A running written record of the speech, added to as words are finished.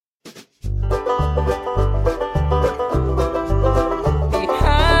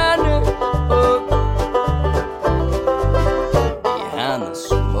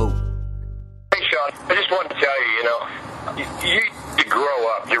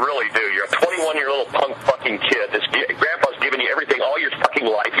really do. You're a 21-year-old punk fucking kid. Grandpa's given you everything all your fucking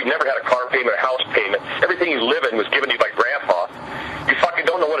life. You've never had a car payment, a house payment. Everything you live in was given to you by Grandpa. You fucking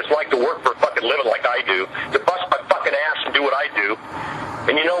don't know what it's like to work for a fucking living like I do, to bust my fucking ass and do what I do.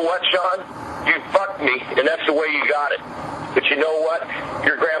 And you know what, Sean? You fucked me, and that's the way you got it. But you know what?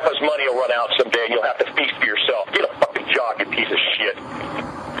 Your grandpa's money will run out someday, and you'll have to feast for yourself. Get a fucking job, you piece of shit.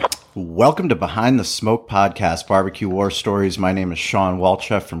 Welcome to Behind the Smoke Podcast, Barbecue War Stories. My name is Sean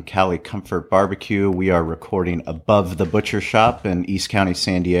Walchef from Cali Comfort Barbecue. We are recording above the butcher shop in East County,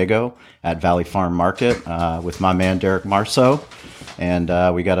 San Diego at Valley Farm Market with my man, Derek Marceau.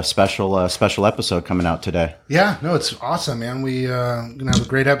 And we got a special episode coming out today. Yeah, no, it's awesome, man. We going to have a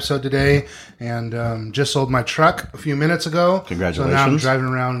great episode today. And just sold my truck a few minutes ago. Congratulations. So now I'm driving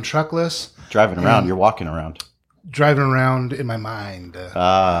around truckless. Driving around? You're walking around. Driving around in my mind.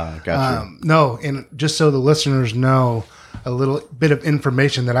 Gotcha. No, and just so the listeners know a little bit of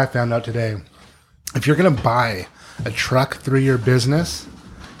information that I found out today. If you're going to buy a truck through your business,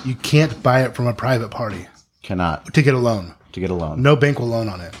 you can't buy it from a private party. Cannot. To get a loan. No bank will loan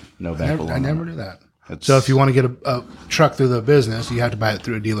on it. No bank will loan. I never do that. So if you want to get a truck through the business, you have to buy it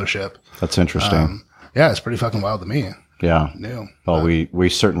through a dealership. That's interesting. Yeah, it's pretty fucking wild to me. Yeah. New. Well, we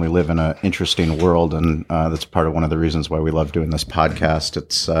certainly live in an interesting world, and that's part of one of the reasons why we love doing this podcast.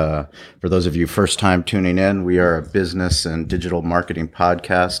 It's for those of you first time tuning in, we are a business and digital marketing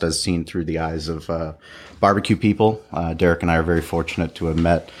podcast as seen through the eyes of barbecue people. Derek and I are very fortunate to have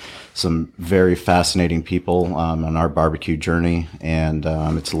met some very fascinating people on our barbecue journey, and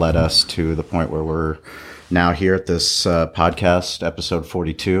it's led us to the point where we're now here at this podcast, episode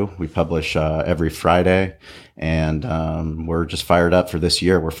 42. We publish every Friday, and we're just fired up for this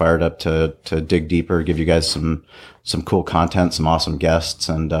year. We're fired up to dig deeper, give you guys some cool content, some awesome guests,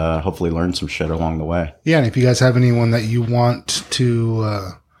 and hopefully learn some shit along the way. Yeah, and if you guys have anyone that you want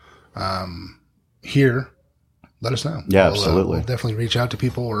to hear, let us know. Yeah, absolutely. We'll definitely reach out to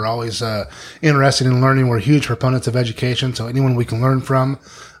people. We're always interested in learning. We're huge proponents of education, so anyone we can learn from,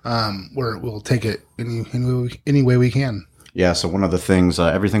 we'll take it any way we can. Yeah, so one of the things,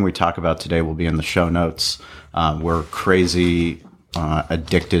 everything we talk about today will be in the show notes. We're crazy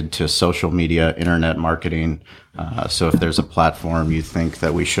addicted to social media, internet marketing. So if there's a platform you think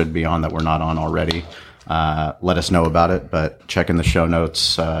that we should be on that we're not on already, let us know about it. But check in the show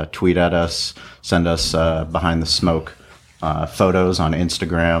notes, tweet at us, send us behind the smoke photos on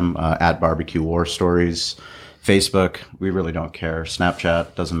Instagram at Barbecue War Stories. Facebook, we really don't care.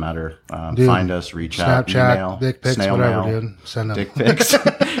 Snapchat, doesn't matter. Find us, reach out, email, dick pics, snail whatever, mail, dude. Send them. Dick pics.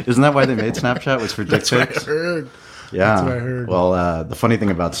 Isn't that why they made Snapchat? Was for dick pics? That's what I heard. Yeah. That's what I heard. Well, the funny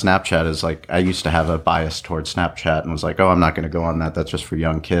thing about Snapchat is, like, I used to have a bias towards Snapchat and was like, oh, I'm not going to go on that. That's just for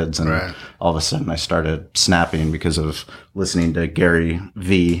young kids. And all of a sudden I started snapping because of listening to Gary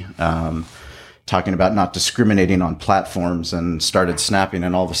V, talking about not discriminating on platforms, and started snapping.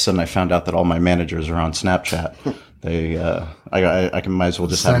 And all of a sudden I found out that all my managers are on Snapchat. I might as well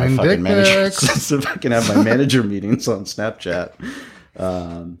just have my fucking managers. So if I can have my manager meetings on Snapchat.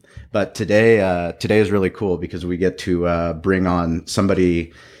 But today is really cool because we get to bring on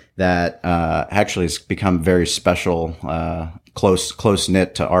somebody that actually has become very special, close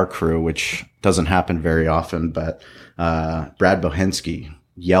knit to our crew, which doesn't happen very often. But Brad Bohensky,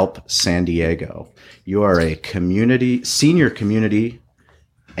 Yelp San Diego, you are a senior community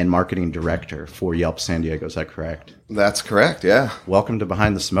and marketing director for Yelp San Diego. Is that correct? That's correct. Yeah. Welcome to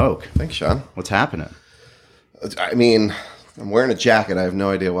Behind the Smoke. Thanks, Sean. What's happening? I mean, I'm wearing a jacket. I have no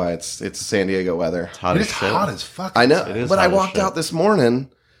idea why. It's San Diego weather. It's hot as shit. Hot as fuck. I know. It is but hot I as walked shit. out this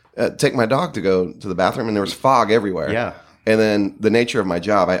morning, take my dog to go to the bathroom, and there was fog everywhere. Yeah. And then the nature of my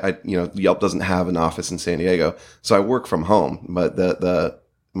job, I Yelp doesn't have an office in San Diego, so I work from home. But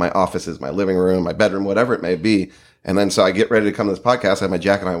my office is my living room, my bedroom, whatever it may be. And then so I get ready to come to this podcast. I have my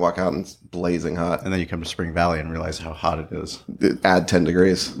jacket, and I walk out, and it's blazing hot. And then you come to Spring Valley and realize how hot it is. Add 10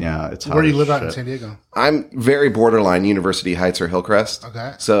 degrees. Yeah, it's hot. Where do you as live out shit. in San Diego? I'm very borderline University Heights or Hillcrest.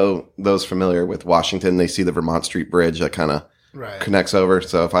 Okay. So those familiar with Washington, they see the Vermont Street Bridge that kind of connects over.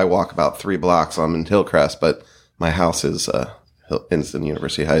 So if I walk about 3 blocks, I'm in Hillcrest, but my house is in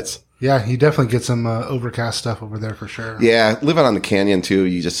University Heights. Yeah, you definitely get some overcast stuff over there for sure. Yeah, living on the canyon too,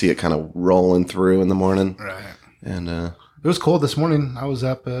 you just see it kind of rolling through in the morning. Right. And it was cold this morning. I was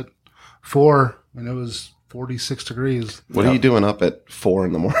up at 4 and it was 46 degrees. what are you doing up at 4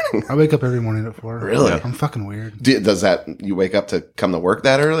 in the morning? I wake up every morning at 4. Really? I'm fucking weird. Does that, you wake up to come to work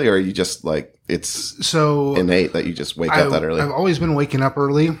that early, or are you just like, it's so innate that you just wake up that early? I've always been waking up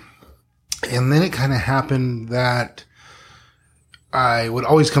early. And then it kind of happened that I would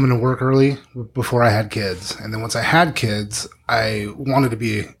always come into work early before I had kids. And then once I had kids, I wanted to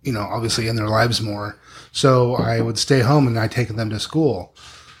be, obviously in their lives more. So I would stay home and I'd take them to school.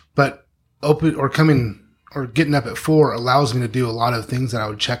 But getting up at 4 allows me to do a lot of things that I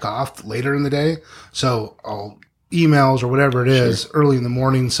would check off later in the day. So I'll emails or whatever it is early in the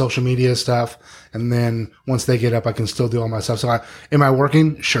morning, social media stuff. And then once they get up, I can still do all my stuff. So am I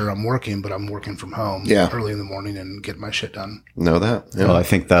working? Sure, I'm working, but I'm working from home early in the morning and getting my shit done. Know that. Yeah. Well, I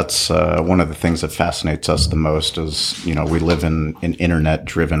think that's one of the things that fascinates us the most is, we live in an internet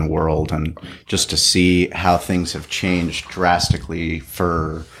driven world, and just to see how things have changed drastically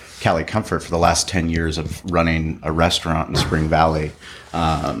for Cali Comfort for the last 10 years of running a restaurant in Spring Valley.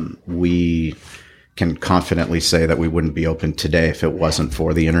 We can confidently say that we wouldn't be open today if it wasn't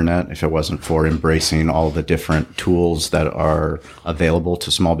for the internet, if it wasn't for embracing all the different tools that are available to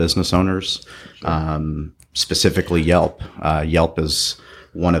small business owners, specifically Yelp. Yelp is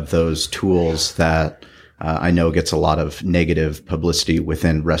one of those tools that I know gets a lot of negative publicity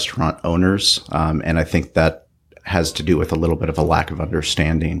within restaurant owners. And I think that has to do with a little bit of a lack of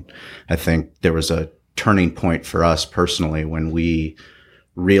understanding. I think there was a turning point for us personally when we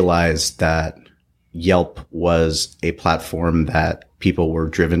realized that Yelp was a platform that people were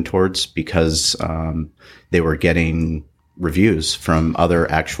driven towards because they were getting reviews from other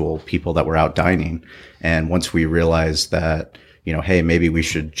actual people that were out dining. And once we realized that, hey, maybe we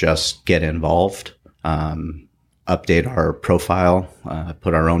should just get involved, update our profile,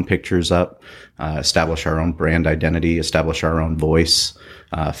 put our own pictures up, establish our own brand identity, establish our own voice,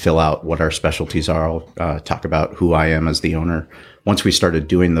 fill out what our specialties are, talk about who I am as the owner. Once we started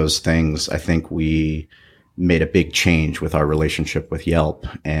doing those things, I think we made a big change with our relationship with Yelp,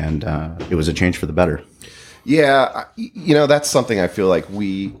 and it was a change for the better. Yeah, that's something I feel like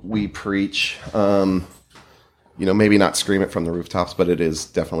we preach. Maybe not scream it from the rooftops, but it is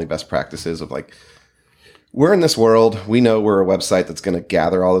definitely best practices of like, we're in this world. We know we're a website that's going to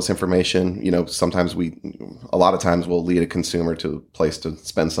gather all this information. Sometimes a lot of times we'll lead a consumer to a place to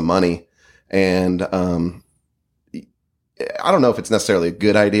spend some money. And I don't know if it's necessarily a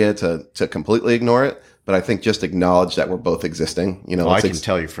good idea to completely ignore it, but I think just acknowledge that we're both existing. I can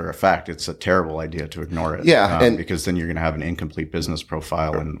tell you for a fact it's a terrible idea to ignore it. Yeah, because then you're going to have an incomplete business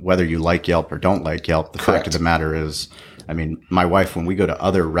profile. And whether you like Yelp or don't like Yelp, the fact of the matter is, my wife, when we go to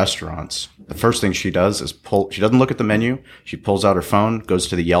other restaurants, the first thing she does is she doesn't look at the menu. She pulls out her phone, goes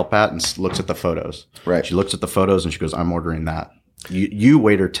to the Yelp app and looks at the photos. Right. She looks at the photos and she goes, I'm ordering that. You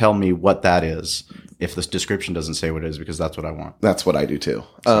waiter, tell me what that is. If this description doesn't say what it is, because that's what I want. That's what I do too.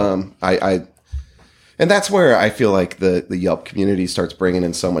 And that's where I feel like the Yelp community starts bringing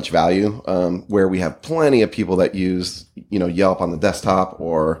in so much value, where we have plenty of people that use, Yelp on the desktop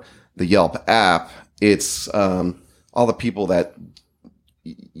or the Yelp app. It's, all the people that,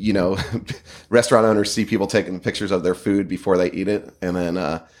 restaurant owners see people taking pictures of their food before they eat it. And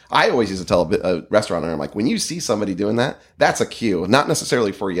then, I always used to tell a restaurant owner, I'm like, when you see somebody doing that, that's a cue, not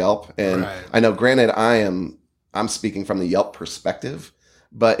necessarily for Yelp. And I know, granted, I'm speaking from the Yelp perspective,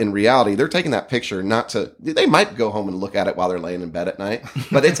 but in reality, they're taking that picture they might go home and look at it while they're laying in bed at night,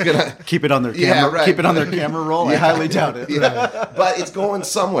 but it's going to keep it on their camera, keep it on their camera roll. I highly doubt it. But it's going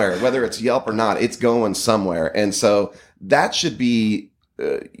somewhere, whether it's Yelp or not, it's going somewhere. And so that should be,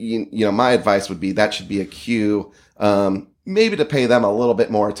 my advice would be that should be a cue, maybe to pay them a little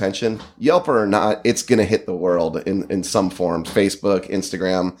bit more attention. Yelp or not, it's going to hit the world in some form. Facebook,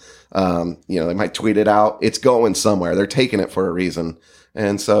 Instagram, they might tweet it out. It's going somewhere. They're taking it for a reason.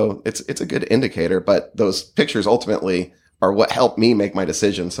 And so it's a good indicator, but those pictures ultimately are what helped me make my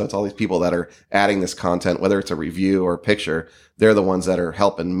decision. So it's all these people that are adding this content, whether it's a review or a picture, they're the ones that are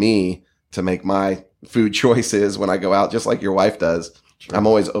helping me to make my food choices when I go out, just like your wife does. Sure. I'm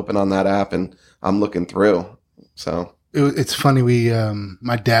always open on that app and I'm looking through. So it's funny.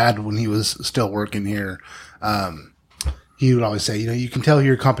 My dad, when he was still working here, he would always say, you can tell who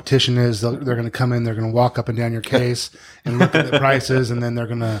your competition is. They're going to come in, they're going to walk up and down your case and look at the prices, and then they're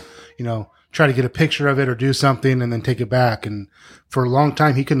going to, try to get a picture of it or do something and then take it back. And for a long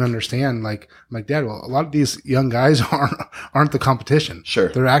time, he couldn't understand. Like, I'm like, Dad, well, a lot of these young guys aren't the competition. Sure.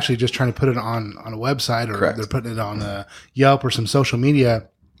 They're actually just trying to put it on a website, or They're putting it on Yelp or some social media.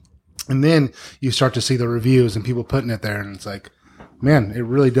 And then you start to see the reviews and people putting it there, and it's like, man, it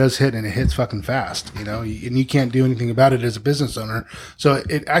really does hit, and it hits fucking fast, and you can't do anything about it as a business owner. So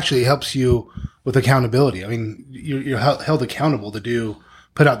it actually helps you with accountability. You're held accountable to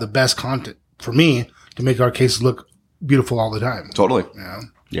put out the best content for me to make our cases look beautiful all the time. Totally.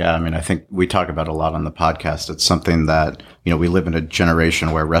 Yeah. I think we talk about a lot on the podcast. It's something that, we live in a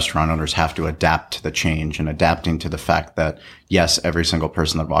generation where restaurant owners have to adapt to the change, and adapting to the fact that yes, every single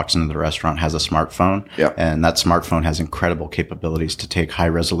person that walks into the restaurant has a smartphone. Yeah. And that smartphone has incredible capabilities to take high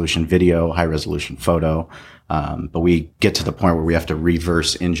resolution video, high resolution photo. But we get to the point where we have to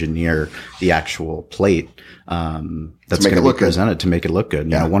reverse engineer the actual plate that's going to be presented to make it look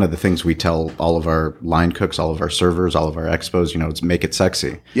good. You know, one of the things we tell all of our line cooks, all of our servers, all of our expos, you know, it's make it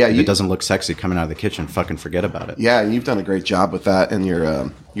sexy. Yeah, if it doesn't look sexy coming out of the kitchen, fucking forget about it. Yeah, and you've done a great job with that and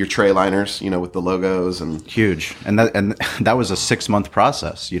your tray liners, you know, with the logos and huge. And that was a 6-month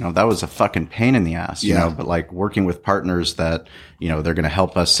process. You know, that was a fucking pain in the ass. You know, but like working with partners that, you know, they're going to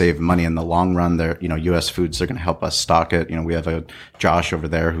help us save money in the long run. They're, you know, US Foods, they're going to help us stock it. You know, we have a Josh over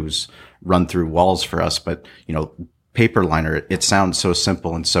there who's run through walls for us, but you know, paper liner, it sounds so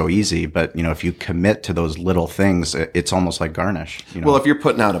simple and so easy, but you know, if you commit to those little things, it's almost like garnish. You know? Well, if you're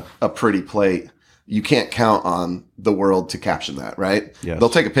putting out a pretty plate, you can't count on the world to caption that, right? Yes. They'll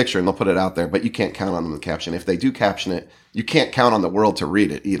take a picture and they'll put it out there, but you can't count on them to caption. If they do caption it, you can't count on the world to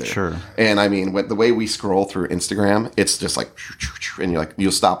read it either. Sure. And I mean, the way we scroll through Instagram, it's just like, and you're like,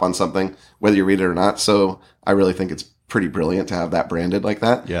 you'll stop on something, whether you read it or not. So I really think it's pretty brilliant to have that branded like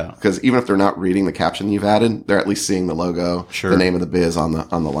that. Yeah. Because even if they're not reading the caption you've added, they're at least seeing the logo, sure, the name of the biz on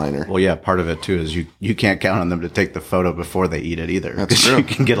the liner. Well, yeah, part of it too is you can't count on them to take the photo before they eat it either. That's true. You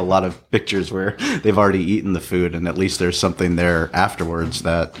can get a lot of pictures where they've already eaten the food and at least there's something there afterwards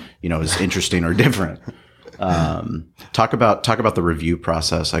that, you know, is interesting or different. Talk about the review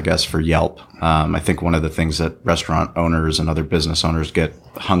process, I guess, for Yelp. I think one of the things that restaurant owners and other business owners get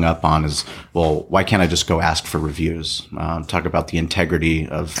hung up on is, well, why can't I just go ask for reviews? Talk about the integrity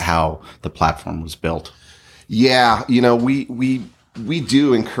of how the platform was built. Yeah. You know, we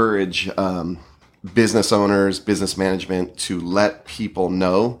do encourage, business owners, business management to let people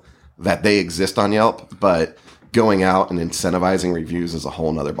know that they exist on Yelp, but going out and incentivizing reviews is a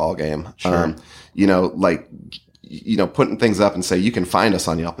whole nother ballgame. Sure. You know, like, you know, putting things up and say, you can find us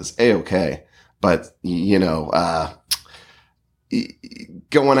on Yelp is A-okay. But, you know,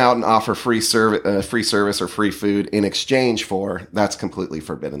 going out and offer free service or free food in exchange for, that's completely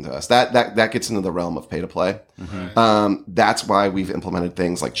forbidden to us. That gets into the realm of pay to play. Mm-hmm. That's why we've implemented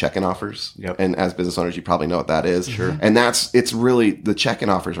things like check-in offers. Yep. And as business owners, you probably know what that is. Sure. And it's really, the check-in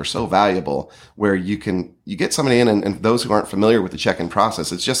offers are so valuable where you get somebody in and those who aren't familiar with the check-in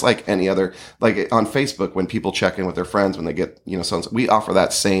process, it's just like any other, like on Facebook, when people check in with their friends, when they get, you know, so we offer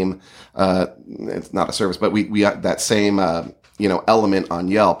that same, it's not a service, but we that same, you know, element on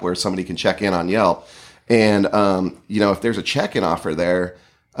Yelp where somebody can check in on Yelp. And, you know, if there's a check-in offer there,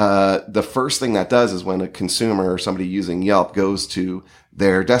 the first thing that does is when a consumer or somebody using Yelp goes to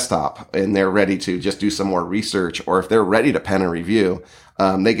their desktop and they're ready to just do some more research, or if they're ready to pen a review,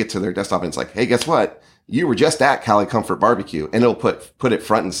 they get to their desktop and it's like, hey, guess what? You were just at Cali Comfort Barbecue, and it'll put it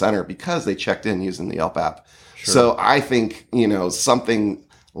front and center because they checked in using the Yelp app. Sure. So I think, you know, something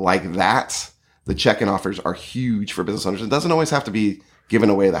like that, the check-in offers are huge for business owners. It doesn't always have to be giving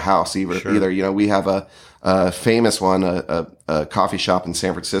away the house either. Sure. You know, we have a famous one, a coffee shop in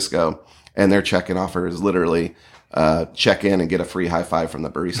San Francisco, and their check-in offer is literally check in and get a free high five from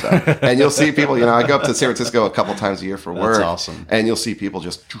the barista. And you'll see people, you know, I go up to San Francisco a couple times a year for work. That's awesome. And you'll see people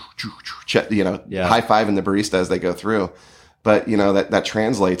just, you know, high fiving the barista as they go through. But, you know, that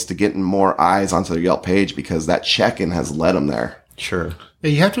translates to getting more eyes onto their Yelp page because that check-in has led them there. Sure. Yeah,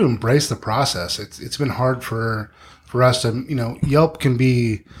 you have to embrace the process. It's been hard for us to, you know, Yelp can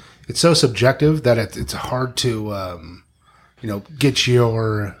be, it's so subjective that it's hard to, you know, get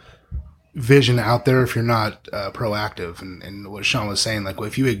your vision out there if you're not proactive. And what Sean was saying, like, well,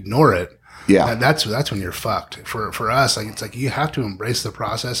 if you ignore it, that's when you're fucked. For us, like, it's like you have to embrace the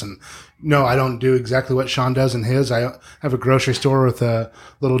process. And no, I don't do exactly what Sean does in his. I have a grocery store with a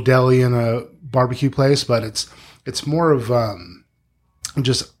little deli and a barbecue place, but it's more of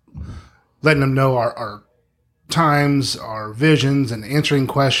just letting them know our times, our visions, and answering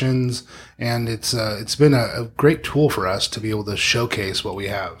questions. And it's been a great tool for us to be able to showcase what we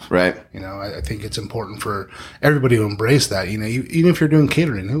have. Right. You know, I think it's important for everybody to embrace that. You know, even if you're doing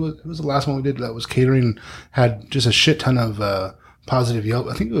catering, who was the last one we did that was catering, had just a shit ton of positive Yelp.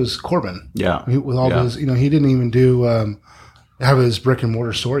 I think it was Corbin. Yeah. With all his, you know, he didn't even have his brick and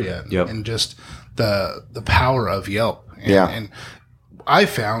mortar store yet. Yep. And just the power of Yelp. And I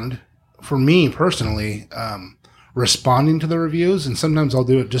found, for me personally, responding to the reviews, and sometimes I'll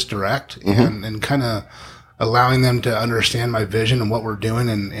do it just direct and kind of allowing them to understand my vision and what we're doing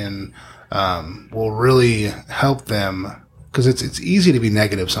and will really help them because it's easy to be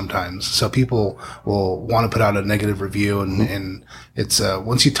negative sometimes. So people will want to put out a negative review, and it's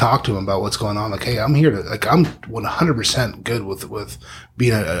once you talk to them about what's going on, like, hey, I'm here to, like, I'm 100% good with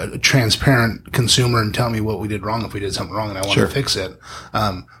being a transparent consumer and telling me what we did wrong if we did something wrong, and I want to fix it.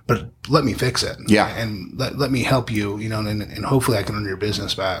 But let me fix it. Yeah, and let me help you. And hopefully I can earn your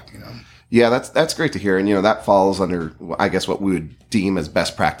business back. Yeah, that's great to hear. And, that falls under, I guess, what we would deem as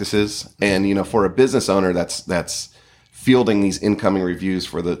best practices. And, for a business owner that's fielding these incoming reviews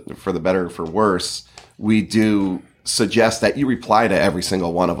for the better or for worse, we do suggest that you reply to every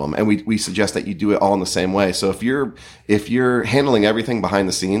single one of them. And we suggest that you do it all in the same way. So if you're handling everything behind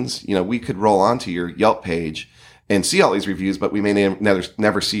the scenes, we could roll onto your Yelp page and see all these reviews, but we may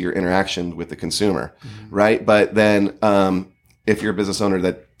never see your interaction with the consumer, right? But then, if you're a business owner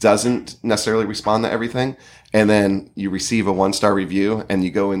that doesn't necessarily respond to everything, and then you receive a 1-star review and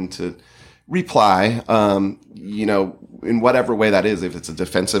you go into reply, in whatever way that is, if it's a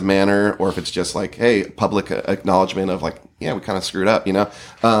defensive manner or if it's just like, hey, public acknowledgement of like, yeah, we kind of screwed up,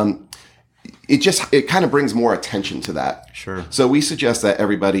 it kind of brings more attention to that. Sure. So we suggest that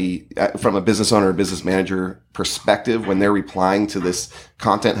everybody, from a business owner or business manager perspective, when they're replying to this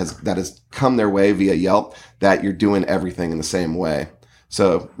content that has come their way via Yelp, that you're doing everything in the same way.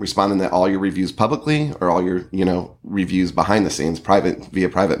 So responding to all your reviews publicly or all your, reviews behind the scenes, via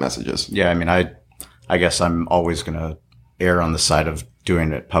private messages. Yeah. I mean, I guess I'm always going to err on the side of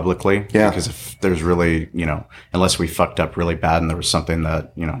doing it publicly. Yeah. Because if there's really, unless we fucked up really bad and there was something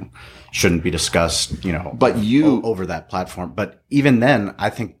that, shouldn't be discussed, but over that platform. But even then, I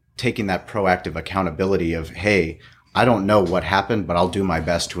think taking that proactive accountability of, hey, I don't know what happened, but I'll do my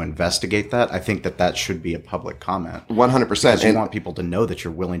best to investigate that. I think that should be a public comment. 100%. Because you want people to know that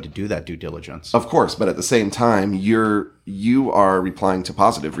you're willing to do that due diligence. Of course, but at the same time, you are replying to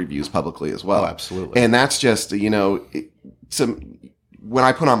positive reviews publicly as well. Oh, absolutely. And that's just, when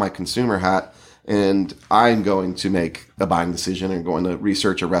I put on my consumer hat and I'm going to make a buying decision and going to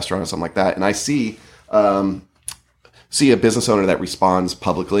research a restaurant or something like that, and I see a business owner that responds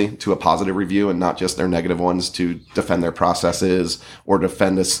publicly to a positive review and not just their negative ones to defend their processes or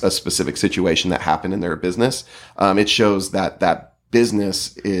defend a specific situation that happened in their business, it shows that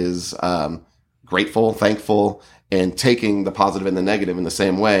business is grateful, thankful, and taking the positive and the negative in the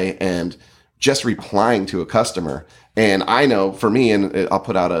same way and just replying to a customer. And I know for me, and I'll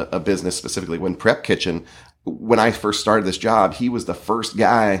put out a business specifically, when Prep Kitchen, when I first started this job, he was the first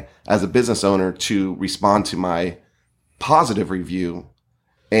guy as a business owner to respond to my positive review.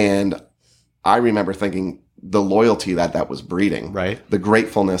 And I remember thinking the loyalty that was breeding, right? The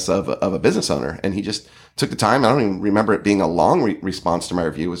gratefulness of a business owner. And he just took the time. I don't even remember it being a long response to my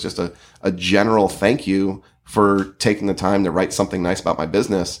review. It was just a general thank you for taking the time to write something nice about my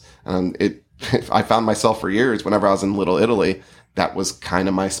business. And I found myself for years, whenever I was in Little Italy, that was kind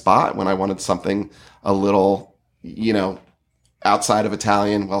of my spot when I wanted something a little, outside of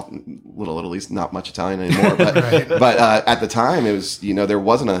Italian. Well, Little Italy's not much Italian anymore, but right. but at the time it was, there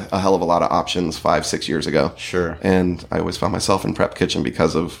wasn't a hell of a lot of options 5-6 years ago. Sure. And I always found myself in Prep Kitchen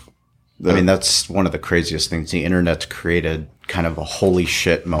because of that's one of the craziest things. The internet's created kind of a holy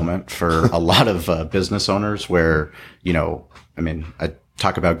shit moment for a lot of business owners where, I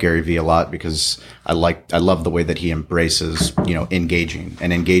talk about Gary Vee a lot because I love the way that he embraces,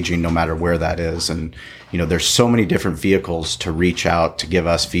 engaging no matter where that is. And, there's so many different vehicles to reach out to give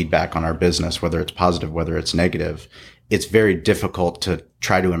us feedback on our business, whether it's positive, whether it's negative. It's very difficult to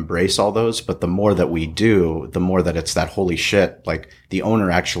try to embrace all those, but the more that we do, the more that it's that holy shit. Like the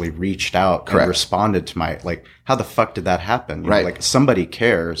owner actually reached out and responded to my, like, how the fuck did that happen? Right. Like somebody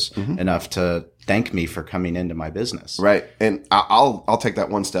cares enough to thank me for coming into my business. Right. And I'll take that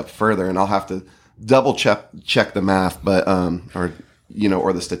one step further, and I'll have to double check the math, but, or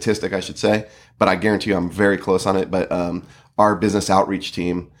the statistic, I should say, but I guarantee you I'm very close on it. But, our business outreach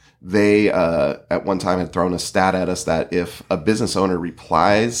team, they, at one time had thrown a stat at us that if a business owner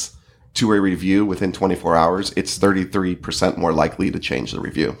replies to a review within 24 hours, it's 33% more likely to change the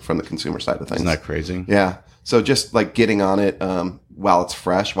review from the consumer side of things. Isn't that crazy? Yeah. So just like getting on it, while it's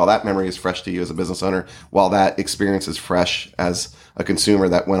fresh, while that memory is fresh to you as a business owner, while that experience is fresh as a consumer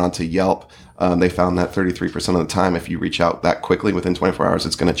that went onto Yelp, they found that 33% of the time, if you reach out that quickly within 24 hours,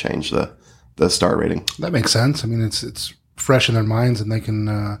 it's going to change the star rating. That makes sense. I mean, it's fresh in their minds and they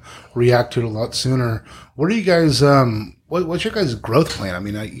can react to it a lot sooner. What are you guys, what's your guys' growth plan? I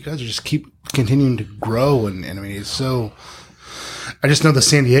mean, you guys just keep continuing to grow and I mean, it's so, I just know the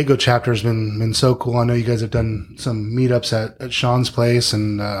San Diego chapter has been so cool. I know you guys have done some meetups at Sean's place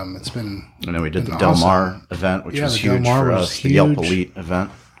and it's been, I know we did the Del Mar event, which was huge for us, the Yelp Elite event.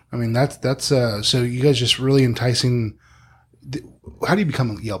 I mean, that's so you guys just really enticing how do you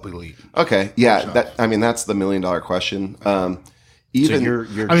become a Yelp Elite? Okay. Yeah. That's the $1 million question. So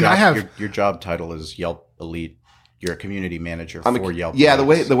your job title is Yelp Elite. You're a community manager for Yelp. Yeah, the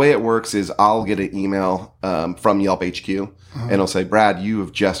way it works is I'll get an email from Yelp HQ, and it'll say, "Brad, you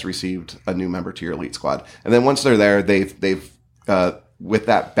have just received a new member to your Elite Squad." And then once they're there, they've with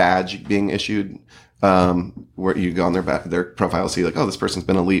that badge being issued, where you go on their profile, see like, oh, this person's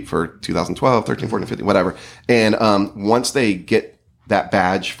been Elite for 2012, 13, 14, 15, whatever. And once they get that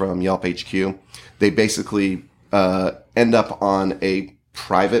badge from Yelp HQ, they basically end up on a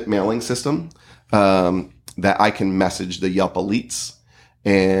private mailing system that I can message the Yelp Elites,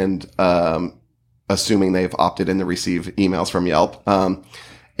 and assuming they've opted in to receive emails from Yelp.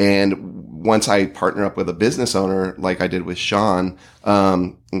 And once I partner up with a business owner, like I did with Sean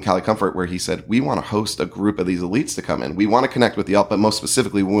in Cali Comfort, where he said, we want to host a group of these elites to come in. We want to connect with Yelp, but most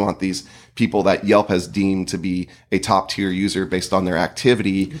specifically, we want these people that Yelp has deemed to be a top tier user based on their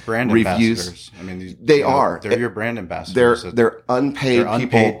activity, brand reviews. Ambassadors. I mean, they're your brand ambassadors. They're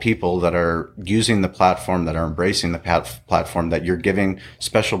unpaid people that are using the platform, that are embracing the platform that you're giving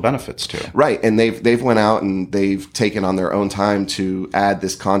special benefits to. Right. And they've went out and they've taken on their own time to add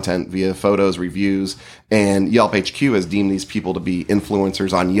this content via photos, reviews, and Yelp HQ has deemed these people to be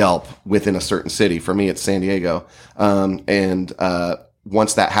influencers on Yelp within a certain city. For me, it's San Diego.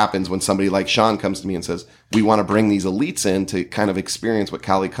 Once that happens, when somebody like Sean comes to me and says, we want to bring these elites in to kind of experience what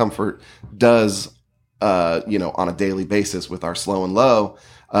Cali Comfort does, on a daily basis with our slow and low,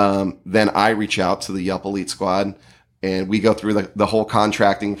 then I reach out to the Yelp Elite Squad, and we go through the whole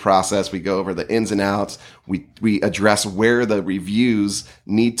contracting process. We go over the ins and outs. We address where the reviews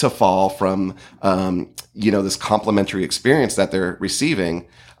need to fall from, this complimentary experience that they're receiving.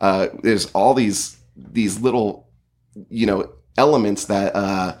 There's all these little, elements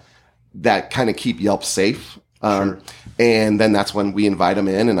that kind of keep Yelp safe. Sure. And then that's when we invite them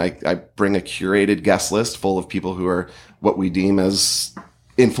in, and I bring a curated guest list full of people who are what we deem as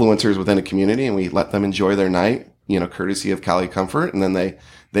influencers within a community, and we let them enjoy their night, courtesy of Cali Comfort. And then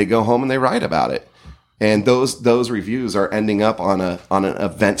they go home and they write about it. And those reviews are ending up on an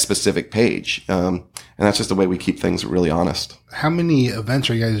event specific page. And that's just the way we keep things really honest. How many events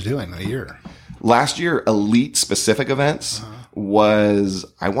are you guys doing a year? Last year, elite specific events was,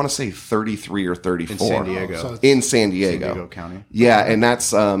 I want to say 33 or 34 in San Diego. In San Diego. San Diego County. Yeah. And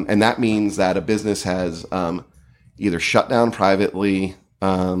that's, and that means that a business has, either shut down privately,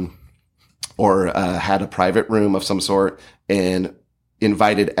 or had a private room of some sort and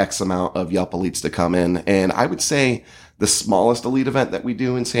invited X amount of Yelp elites to come in. And I would say the smallest elite event that we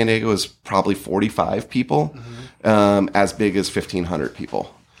do in San Diego is probably 45 people, as big as 1,500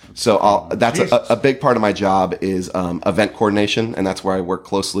 people. So that's a big part of my job is event coordination, and that's where I work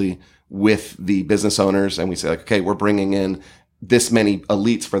closely with the business owners. And we say, like, okay, we're bringing in this many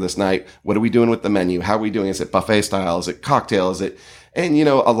elites for this night. What are we doing with the menu? How are we doing? Is it buffet style? Is it cocktail? Is it? And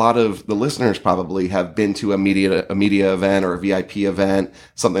a lot of the listeners probably have been to a media event or a VIP event,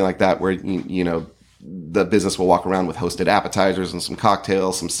 something like that, where the business will walk around with hosted appetizers and some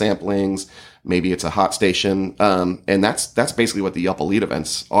cocktails, some samplings. Maybe it's a hot station. And that's basically what the Yelp Elite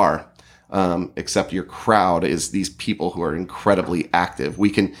events are. Except your crowd is these people who are incredibly active. We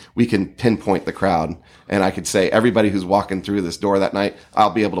can pinpoint the crowd, and I could say everybody who's walking through this door that night, I'll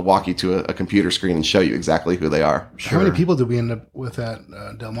be able to walk you to a computer screen and show you exactly who they are. Sure. How many people did we end up with at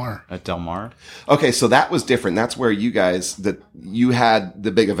Del Mar? At Del Mar? Okay, so that was different. That's where you had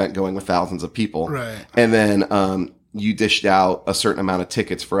the big event going with thousands of people. Right. And then, you dished out a certain amount of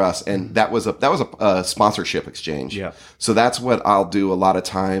tickets for us. And that was a sponsorship exchange. Yeah. So that's what I'll do a lot of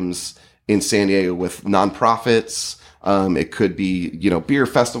times in San Diego with nonprofits. It could be, beer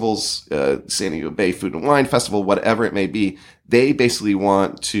festivals, San Diego Bay Food and Wine Festival, whatever it may be. They basically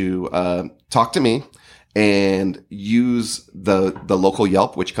want to, talk to me and use the local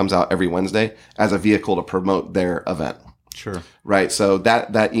Yelp, which comes out every Wednesday, as a vehicle to promote their event. Sure. Right. So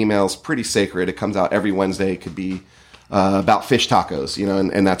that email's pretty sacred. It comes out every Wednesday. It could be about fish tacos,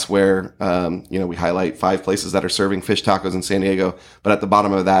 and that's where, we highlight 5 places that are serving fish tacos in San Diego. But at the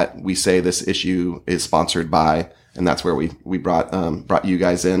bottom of that, we say this issue is sponsored by, and that's where we brought you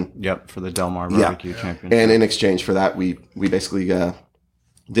guys in. Yep. For the Del Mar Barbecue Championship. And in exchange for that, we basically,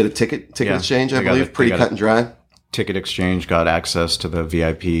 did a ticket exchange, I believe, pretty cut and dry. Ticket exchange, got access to the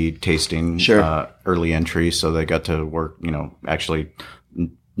VIP tasting, Sure. Early entry. So they got to work, actually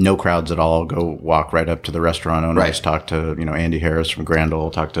no crowds at all, go walk right up to the restaurant owners, Right. talk to, Andy Harris from Grand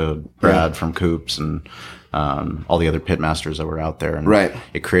Ole, talk to Brad from Coops, and all the other pitmasters that were out there. And Right.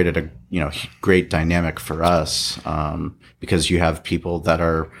 it created a, great dynamic for us, because you have people that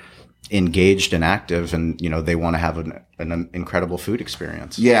are engaged and active, and they want to have an incredible food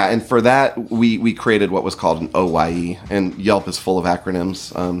experience. Yeah, and for that we created what was called an OYE, and Yelp is full of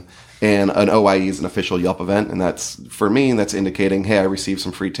acronyms. And an OYE is an official Yelp event, and that's indicating, hey, I received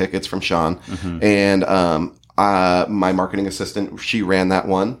some free tickets from Sean, and my marketing assistant, she ran that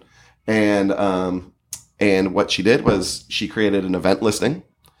one, and what she did was she created an event listing.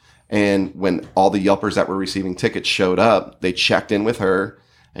 And when all the Yelpers that were receiving tickets showed up, they checked in with her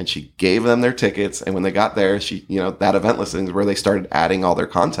and she gave them their tickets. And when they got there, that event listing is where they started adding all their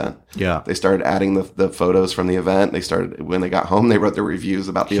content. Yeah. They started adding the photos from the event. When they got home, they wrote their reviews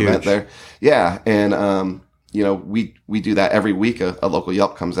about the event there. Yeah. And, we do that every week. A local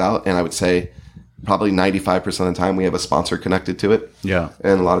Yelp comes out, and I would say probably 95% of the time we have a sponsor connected to it. Yeah.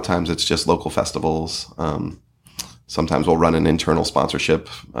 And a lot of times it's just local festivals. Sometimes we'll run an internal sponsorship,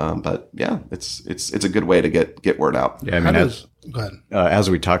 but yeah, it's a good way to get word out. Yeah, I mean, go ahead. As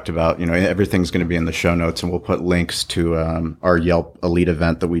we talked about, everything's going to be in the show notes, and we'll put links to our Yelp Elite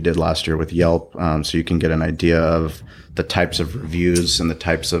event that we did last year with Yelp, so you can get an idea of the types of reviews and the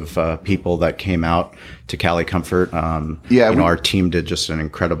types of people that came out to Cali Comfort. Our team did just an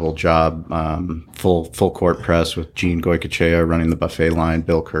incredible job. Full court press with Gene Goycochea running the buffet line,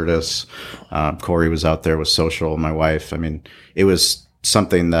 Bill Curtis, Corey was out there with social, my wife. I mean, it was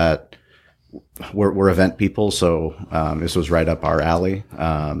something that we're event people, so this was right up our alley.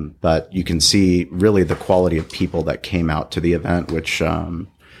 But you can see really the quality of people that came out to the event, which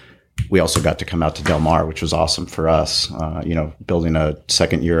we also got to come out to Del Mar, which was awesome for us. Building a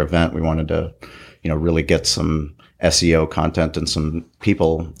second year event, we wanted to, really get some SEO content and some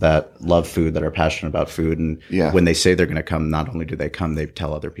people that love food, that are passionate about food. And when they say they're going to come, not only do they come, they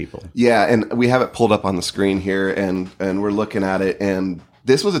tell other people. Yeah. And we have it pulled up on the screen here, and we're looking at it. And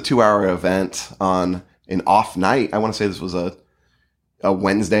this was a 2-hour event on an off night. I want to say this was a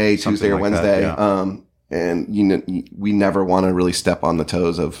Wednesday, something Tuesday or like Wednesday. That, yeah. And we never want to really step on the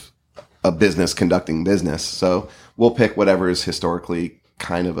toes of a business conducting business. So we'll pick whatever is historically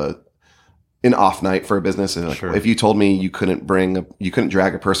kind of an off night for a business. And sure. If you told me you couldn't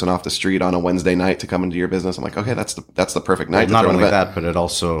drag a person off the street on a Wednesday night to come into your business, I'm like, okay, that's the perfect night. Well, not only that, but it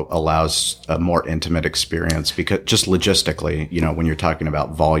also allows a more intimate experience, because just logistically, when you're talking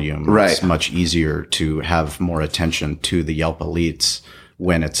about volume, right, it's much easier to have more attention to the Yelp elites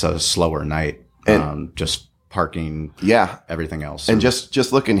when it's a slower night. And just parking, everything else. And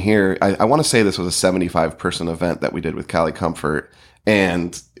just looking here, I want to say this was a 75-person event that we did with Cali Comfort,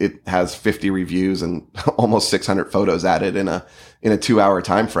 and it has 50 reviews and almost 600 photos added in a 2-hour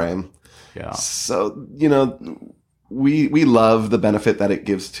time frame. Yeah. So, we love the benefit that it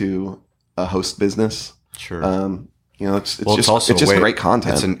gives to a host business. Sure. It's just great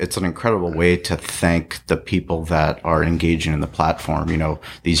content. It's an incredible way to thank the people that are engaging in the platform.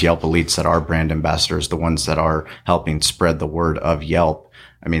 These Yelp elites that are brand ambassadors, the ones that are helping spread the word of Yelp.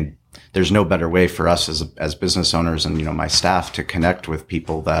 I mean, there's no better way for us as business owners and, my staff to connect with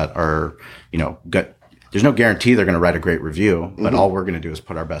people that are, there's no guarantee they're going to write a great review, but all we're going to do is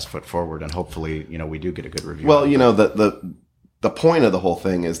put our best foot forward, and hopefully, we do get a good review. Well, the point of the whole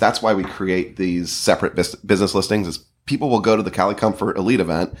thing is that's why we create these separate business listings. Is people will go to the Cali Comfort Elite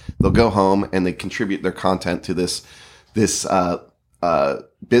event, they'll go home and they contribute their content to this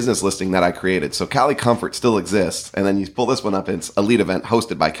business listing that I created. So Cali Comfort still exists, and then you pull this one up, and it's Elite event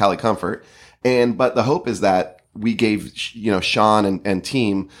hosted by Cali Comfort. But the hope is that we gave Sean and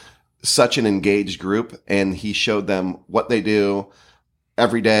team such an engaged group, and he showed them what they do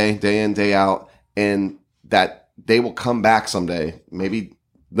every day, day in, day out, and that they will come back someday, maybe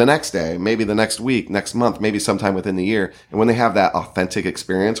the next day, maybe the next week, next month, maybe sometime within the year. And when they have that authentic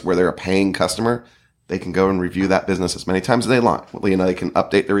experience where they're a paying customer, they can go and review that business as many times as they want. They can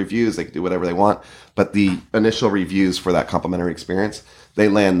update their reviews. They can do whatever they want. But the initial reviews for that complimentary experience, they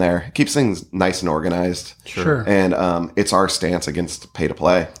land there. It keeps things nice and organized. Sure. And it's our stance against pay to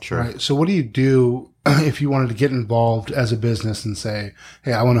play. Sure. Right. So what do you do if you wanted to get involved as a business and say,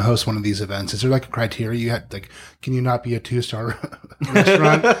 hey, I want to host one of these events? Is there like a criteria you had? Like, can you not be a 2-star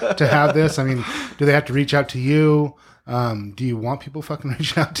restaurant to have this? I mean, do they have to reach out to you? Do you want people fucking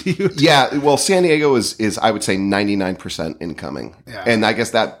reaching out to you? Yeah. Well, San Diego is I would say 99% incoming. Yeah. And I guess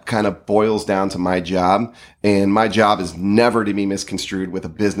that kind of boils down to my job. And my job is never to be misconstrued with a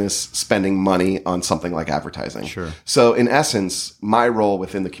business spending money on something like advertising. Sure. So in essence, my role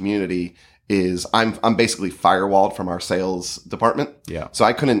within the community is I'm basically firewalled from our sales department. Yeah. So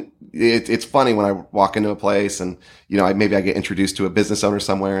I couldn't, it's funny when I walk into a place and, maybe I get introduced to a business owner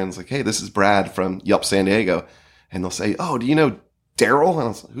somewhere and it's like, hey, this is Brad from Yelp San Diego. And they'll say, oh, do you know Daryl? And I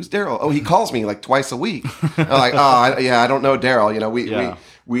was like, who's Daryl? Oh, he calls me like twice a week. I'm like, I don't know Daryl.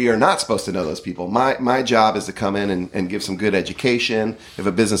 We are not supposed to know those people. My job is to come in and give some good education. If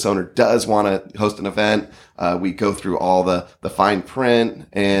a business owner does want to host an event, we go through all the fine print.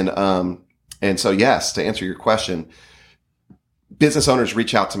 And so, yes, to answer your question, business owners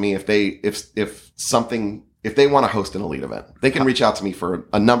reach out to me if they want to host an elite event. They can reach out to me for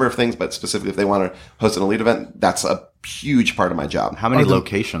a number of things, but specifically if they want to host an elite event, that's a huge part of my job. How many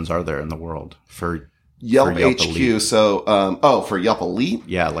locations are there in the world for Yelp Yelp HQ? Elite? So, for Yelp Elite?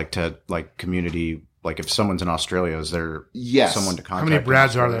 Yeah, like community, like if someone's in Australia, is there someone to contact? How many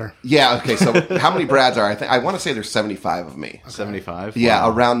Brads are there? Yeah, okay, so how many Brads are? I want to say there's 75 of me. 75? Yeah,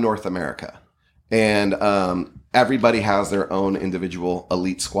 around North America. And everybody has their own individual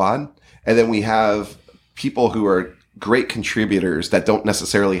elite squad. And then we have people who are great contributors that don't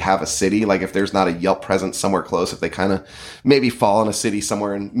necessarily have a city. Like if there's not a Yelp presence somewhere close, if they kind of maybe fall in a city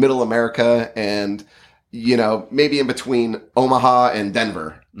somewhere in middle America and, maybe in between Omaha and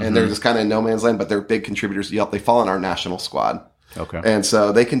Denver. And they're just kind of in no man's land, but they're big contributors to Yelp. They fall in our national squad. Okay. And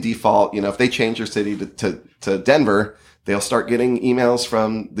so they can default, if they change their city to Denver, they'll start getting emails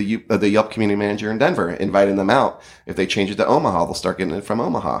from the Yelp community manager in Denver inviting them out. If they change it to Omaha, they'll start getting it from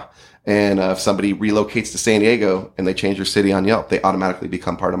Omaha. And if somebody relocates to San Diego and they change their city on Yelp, they automatically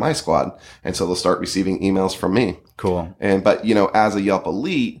become part of my squad. And so they'll start receiving emails from me. Cool. But as a Yelp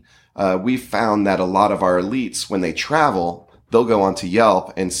elite, we've found that a lot of our elites, when they travel, they'll go onto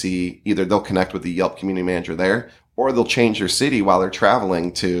Yelp and see either they'll connect with the Yelp community manager there, or they'll change their city while they're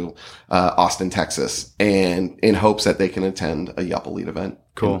traveling to Austin, Texas, and in hopes that they can attend a Yelp Elite event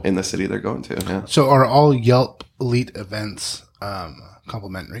in the city they're going to. Yeah. So are all Yelp Elite events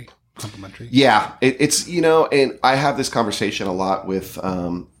complimentary? Yeah, it's and I have this conversation a lot with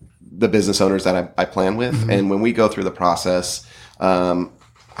the business owners that I plan with, and when we go through the process,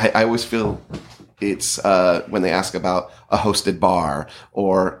 I always feel it's when they ask about a hosted bar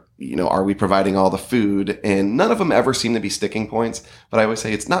or are we providing all the food? And none of them ever seem to be sticking points. But I always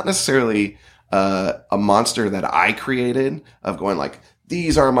say it's not necessarily a monster that I created of going like,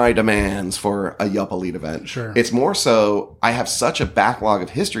 these are my demands for a Yelp Elite event. Sure. It's more so I have such a backlog of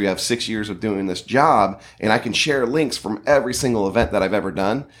history. I have 6 years of doing this job, and I can share links from every single event that I've ever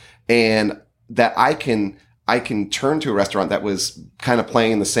done, and that I can turn to a restaurant that was kind of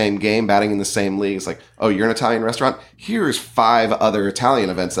playing in the same game, batting in the same league. It's like, oh, you're an Italian restaurant? Here's 5 other Italian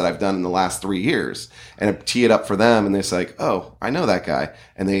events that I've done in the last 3 years. And I tee it up for them, and they're like, oh, I know that guy.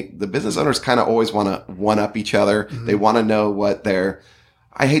 And the business owners kind of always want to one-up each other. Mm-hmm. They want to know what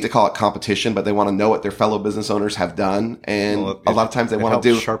I hate to call it competition, but they want to know what their fellow business owners have done. And a lot of times they want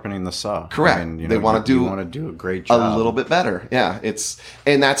to do sharpening the saw. Correct. I mean, they want to do a great job. A little bit better. Yeah.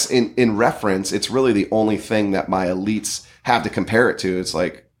 And that's in reference. It's really the only thing that my elites have to compare it to. It's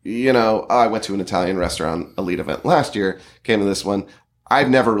like, I went to an Italian restaurant elite event last year, came to this one. I've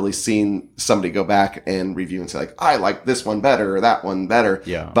never really seen somebody go back and review and say like, I like this one better or that one better.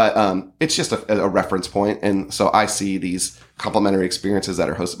 Yeah. But, it's just a reference point. And so I see these complimentary experiences that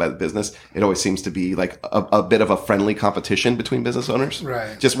are hosted by the business. It always seems to be like a bit of a friendly competition between business owners.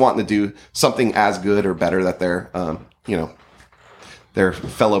 Right. Just wanting to do something as good or better that their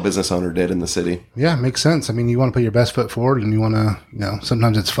fellow business owner did in the city. Yeah, makes sense. I mean, you want to put your best foot forward, and you want to,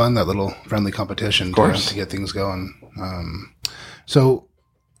 sometimes it's fun, that little friendly competition to get things going. So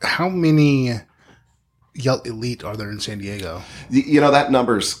how many Yelp Elite are there in San Diego? That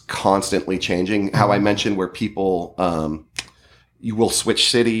number's constantly changing. How I mentioned where people, you will switch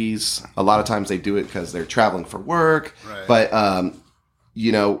cities. A lot of times they do it because they're traveling for work. Right. But,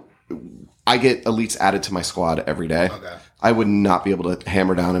 I get elites added to my squad every day. Okay. I would not be able to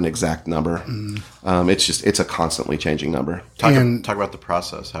hammer down an exact number. It's a constantly changing number. Talk about the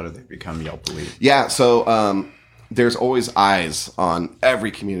process. How do they become Yelp Elite? Yeah. So, there's always eyes on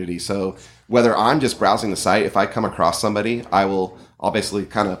every community. So whether I'm just browsing the site, if I come across somebody, I'll basically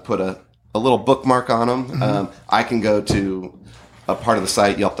kind of put a little bookmark on them. Mm-hmm. I can go to a part of the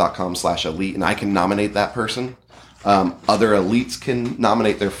site, yelp.com/elite, and I can nominate that person. Other elites can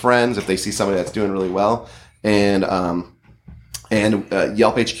nominate their friends if they see somebody that's doing really well. And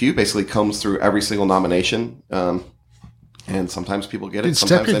Yelp HQ basically combs through every single nomination. And sometimes people get it. Dude,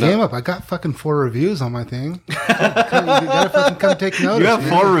 sometimes step your game up. I got fucking 4 reviews on my thing. You gotta fucking come take notice. You have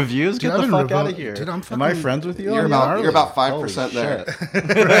 4 reviews? Dude, Get the fuck out of here. Dude, Am I friends with you? You're about 5% there.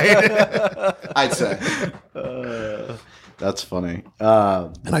 Right? I'd say. That's funny.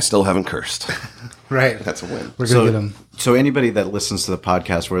 And I still haven't cursed. Right. That's a win. We're going to get them. So anybody that listens to the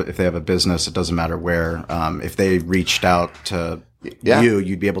podcast, where if they have a business, it doesn't matter where, if they reached out to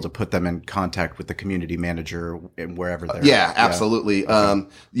you'd be able to put them in contact with the community manager and wherever they're Yeah, absolutely.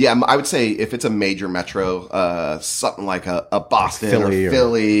 Okay. I would say if it's a major metro, something like a Boston Philly or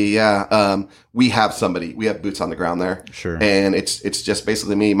Philly, we have boots on the ground there. Sure. And it's just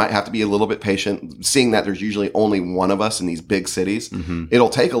basically me. You might have to be a little bit patient, seeing that there's usually only one of us in these big cities. Mm-hmm. It'll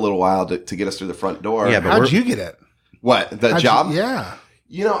take a little while to get us through the front door. Yeah, but how'd you get it? What? The job? Yeah.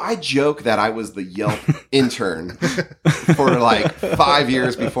 I joke that I was the Yelp intern for like 5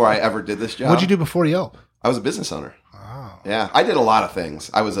 years before I ever did this job. What'd you do before Yelp? I was a business owner. Oh. Yeah, I did a lot of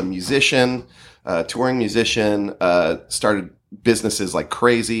things. I was a musician, touring musician, started businesses like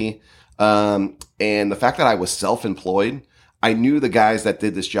crazy. And the fact that I was self-employed, I knew the guys that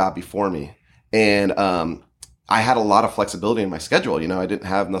did this job before me. And I had a lot of flexibility in my schedule. I didn't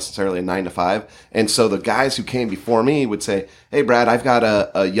have necessarily a 9 to 5. And so the guys who came before me would say, hey, Brad, I've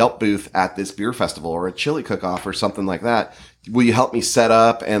got a Yelp booth at this beer festival or a chili cook-off or something like that. Will you help me set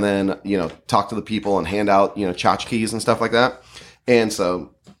up and then, talk to the people and hand out, tchotchkes and stuff like that? And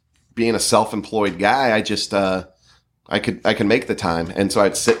so being a self-employed guy, I just, I could make the time. And so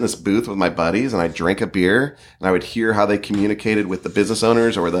I'd sit in this booth with my buddies and I'd drink a beer and I would hear how they communicated with the business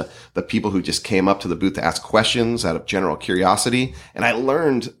owners or the people who just came up to the booth to ask questions out of general curiosity. And I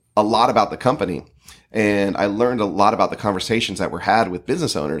learned a lot about the company and I learned a lot about the conversations that were had with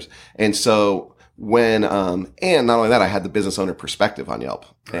business owners. And so when, and not only that, I had the business owner perspective on Yelp.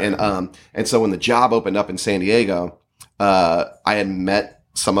 Right. And so when the job opened up in San Diego, I had met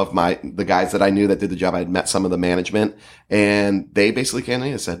some of the guys that I knew that did the job. I had met some of the management and they basically came to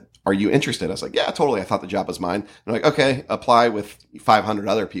me and said, are you interested? I was like, yeah, totally. I thought the job was mine. And they're like, okay, apply with 500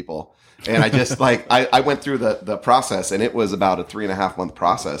 other people. And I just I went through the process and it was about a 3.5 month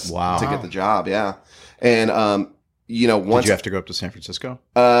process to get the job. Yeah. And, once. Did you have to go up to San Francisco?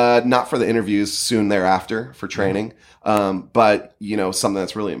 Not for the interviews, soon thereafter for training. But something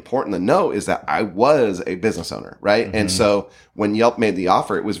that's really important to know is that I was a business owner, right? Mm-hmm. And so when Yelp made the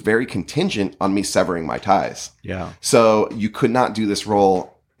offer, it was very contingent on me severing my ties. Yeah. So you could not do this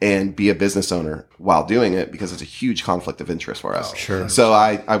role and be a business owner while doing it because it's a huge conflict of interest for us. Oh, sure. So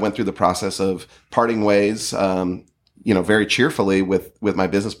I went through the process of parting ways, very cheerfully with my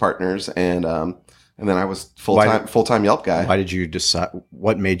business partners and then I was full-time Yelp guy. Why did you decide?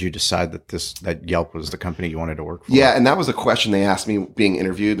 What made you decide that Yelp was the company you wanted to work for? Yeah, and that was a question they asked me being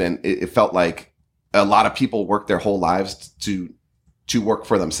interviewed, and it felt like a lot of people work their whole lives to work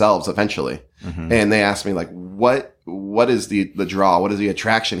for themselves eventually. Mm-hmm. And they asked me like, what is the draw? What is the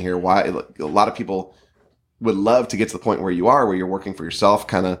attraction here? Why a lot of people would love to get to the point where you are, where you're working for yourself,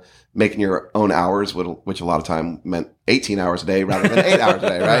 kind of making your own hours, which a lot of time meant 18 hours a day rather than 8 hours a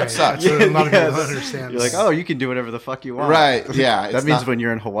day, right? It sucks. A lot of people don't understand. You're like, oh, you can do whatever the fuck you want. Right, yeah. That means when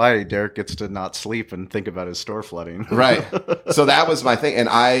you're in Hawaii, Derek gets to not sleep and think about his store flooding. Right. So that was my thing. And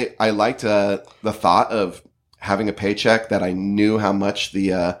I liked the thought of having a paycheck that I knew how much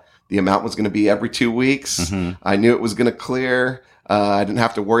the amount was going to be every 2 weeks. Mm-hmm. I knew it was going to clear. I didn't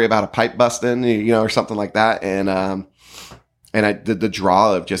have to worry about a pipe busting, or something like that. And I did the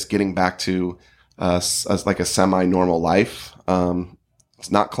draw of just getting back to like a semi-normal life. It's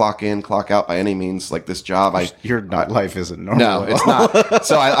not clock in, clock out by any means. Like this job, your life isn't normal. No, it's not.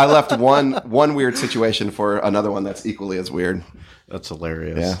 So I left one weird situation for another one that's equally as weird. That's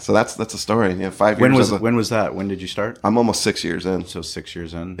hilarious. Yeah. So that's a story. Yeah. 5 years. When was that? When did you start? I'm almost 6 years in. So 6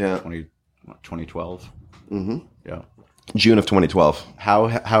 years in. Yeah. 2012. Mm-hmm. Yeah. June of 2012. How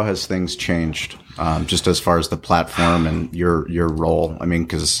has things changed, just as far as the platform and your role? I mean,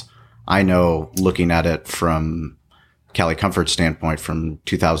 because I know looking at it from Cali Comfort's standpoint, from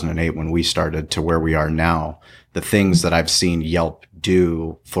 2008 when we started to where we are now, the things that I've seen Yelp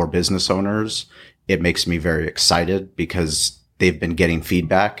do for business owners, it makes me very excited because they've been getting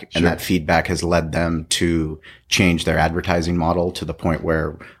feedback and that feedback has led them to change their advertising model to the point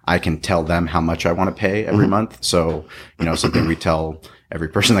where I can tell them how much I want to pay every month. So, something we tell every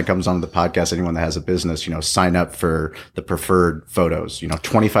person that comes on the podcast, anyone that has a business, sign up for the preferred photos.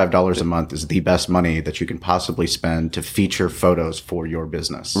 $25 a month is the best money that you can possibly spend to feature photos for your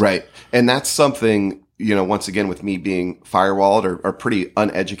business. Right. And that's something, once again, with me being firewalled or pretty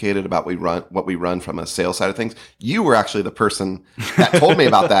uneducated about what we run from a sales side of things, you were actually the person that told me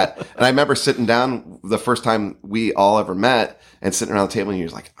about that. And I remember sitting down the first time we all ever met and sitting around the table and you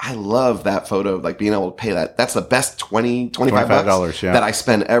were like, I love that photo, like being able to pay that. That's the best $25 that I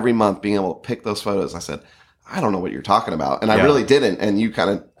spend every month being able to pick those photos. I said, I don't know what you're talking about. And I really didn't. And you kind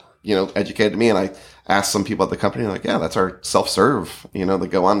of, educated me. And asked some people at the company, like, yeah, that's our self-serve. You know, they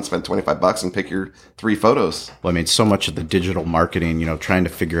go on and spend $25 and pick your 3 photos. Well, I mean, so much of the digital marketing, you know, trying to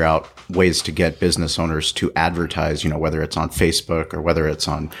figure out ways to get business owners to advertise, you know, whether it's on Facebook or whether it's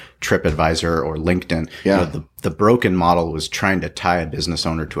on TripAdvisor or LinkedIn. Yeah. You know, the broken model was trying to tie a business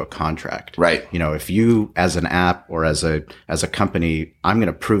owner to a contract. Right. You know, if you as an app or as a company, I'm going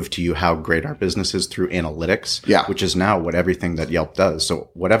to prove to you how great our business is through analytics, Yeah. which is now what everything that Yelp does. So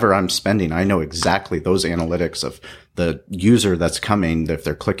whatever I'm spending, I know exactly those analytics of the user that's coming, if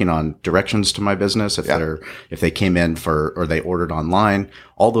they're clicking on directions to my business, if they came in or they ordered online,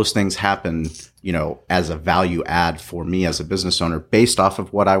 all those things happen, you know, as a value add for me as a business owner based off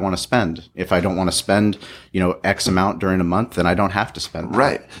of what I want to spend. If I don't want to spend, you know, X amount during a month, then I don't have to spend that.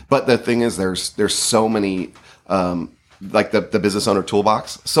 Right. But the thing is, there's so many, like the business owner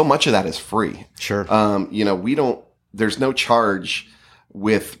toolbox, so much of that is free. Sure. You know, there's no charge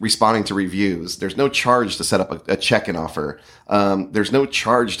with responding to reviews. There's no charge to set up a check-in offer. There's no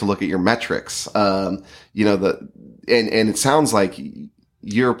charge to look at your metrics. You know, and it sounds like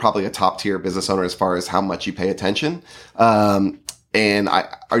you're probably a top tier business owner as far as how much you pay attention. And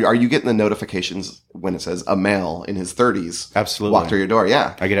are you getting the notifications when it says a male in his 30s Absolutely. walked through your door?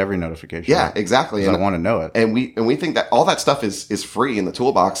 Yeah. I get every notification. Yeah, exactly. And I want to know it. And we think that all that stuff is free in the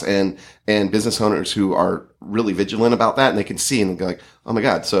toolbox, and business owners who are really vigilant about that, and they can see and go like, oh my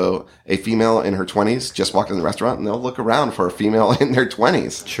God, so a female in her 20s just walked in the restaurant, and they'll look around for a female in their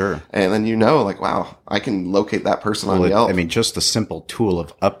 20s. Sure. And then, you know, like, wow, I can locate that person on Yelp. I mean, just the simple tool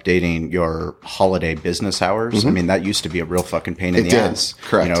of updating your holiday business hours. Mm-hmm. I mean, that used to be a real fucking pain in the ass.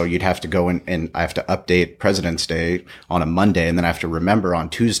 Correct. You know, you'd have to go in and I have to update President's Day on a Monday, and then I have to remember on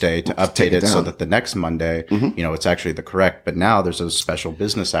Tuesday to update it so that the next Monday, you know, it's actually the correct. But now there's a special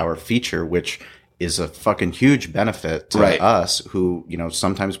business hour feature, which is a fucking huge benefit to us who, you know,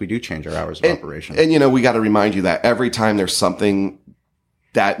 sometimes we do change our hours of operation. And, you know, we got to remind you that every time there's something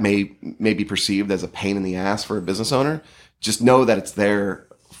that may be perceived as a pain in the ass for a business owner, just know that it's there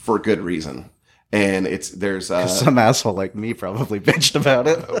for good reason. And there's some asshole like me probably bitched about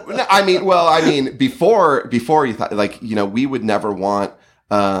it. I mean, before you thought, like, you know, we would never want,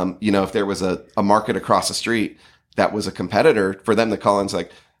 you know, if there was a market across the street that was a competitor, for them to call in and say,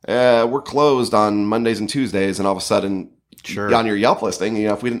 like, we're closed on Mondays and Tuesdays, and all of a sudden, sure, on your Yelp listing, you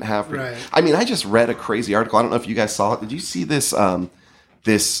know, if we didn't have, right. I mean, I just read a crazy article. I don't know if you guys saw it. Did you see this,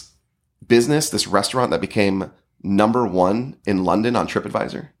 this restaurant that became #1 in London on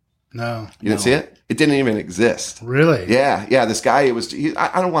TripAdvisor? No. You didn't see it? It didn't even exist. Really? Yeah. This guy,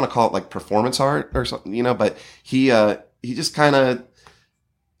 I don't want to call it like performance art or something, you know, but he just kind of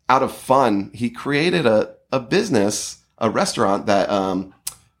out of fun, he created a business, a restaurant that,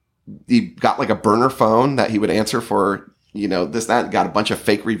 he got like a burner phone that he would answer for, you know, this, that, got a bunch of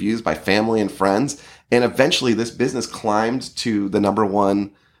fake reviews by family and friends. And eventually this business climbed to the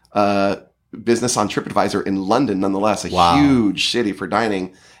 #1, business on TripAdvisor in London, nonetheless, a huge city for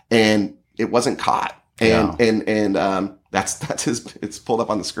dining. And it wasn't caught. And that's his, it's pulled up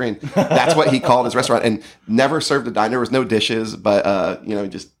on the screen. That's what he called his restaurant, and never served a dine. There was no dishes, but, you know,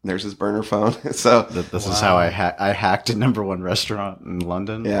 just, there's his burner phone. So this is how I hacked a #1 restaurant in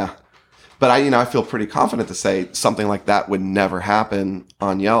London. Yeah. But I feel pretty confident to say something like that would never happen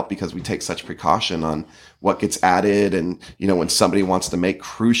on Yelp, because we take such precaution on what gets added. And, you know, when somebody wants to make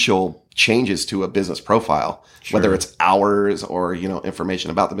crucial changes to a business profile, sure, whether it's hours or, you know,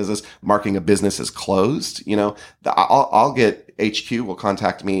 information about the business, marking a business as closed, you know, I'll get HQ will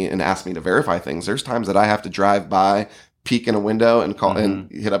contact me and ask me to verify things. There's times that I have to drive by, peek in a window and call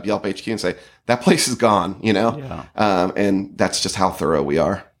and hit up Yelp HQ and say, that place is gone, you know? Yeah. And that's just how thorough we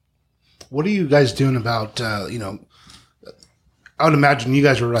are. What are you guys doing about, you know, I would imagine you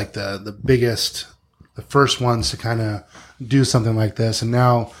guys were like the biggest, the first ones to kind of do something like this. And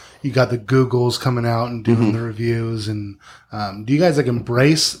now you got the Googles coming out and doing the reviews. And do you guys like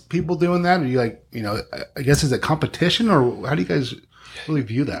embrace people doing that? Or you like, you know, I guess, is it competition, or how do you guys really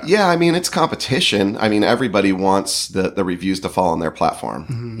view that? Yeah, I mean, it's competition. I mean, everybody wants the reviews to fall on their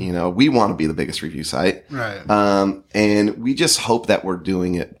platform. You know, we want to be the biggest review site. Right. And we just hope that we're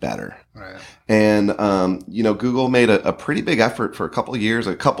doing it better. Right. And, you know, Google made a pretty big effort for a couple of years,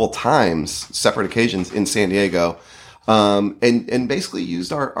 a couple times, separate occasions in San Diego, and basically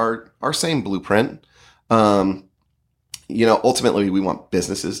used our same blueprint. You know, ultimately we want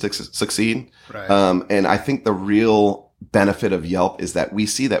businesses to succeed. Right. And I think the real benefit of Yelp is that we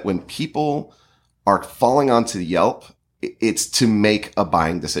see that when people are falling onto Yelp, it's to make a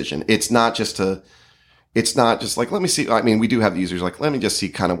buying decision. It's not just like, let me see. I mean, we do have users like, let me just see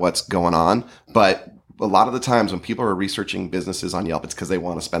kind of what's going on. But a lot of the times when people are researching businesses on Yelp, it's because they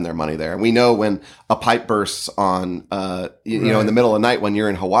want to spend their money there. And we know when a pipe bursts on, you know, in the middle of the night when you're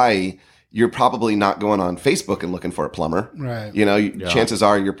in Hawaii, you're probably not going on Facebook and looking for a plumber. Right. You know, chances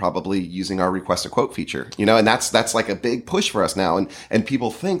are you're probably using our request a quote feature, you know, and that's like a big push for us now. And people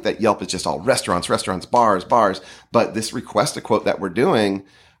think that Yelp is just all restaurants, bars. But this request a quote that we're doing,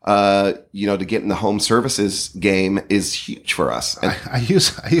 you know, to get in the home services game is huge for us. And I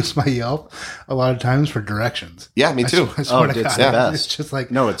use my Yelp a lot of times for directions. Yeah, me too. I swear to it's God, the best. it's just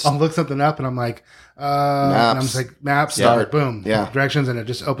like, No, it's- I'll look something up and I'm like, and I'm just like, maps, start, boom, directions, and it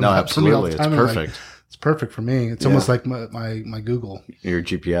just opens up to me all the absolutely. time. It's and I'm perfect. like, it's perfect for me. It's almost like my Google. Your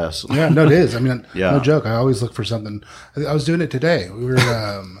GPS. Yeah, no, it is. I mean, no joke. I always look for something. I was doing it today. We were,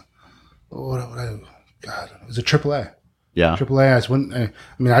 God, it was a AAA. Yeah. AAA.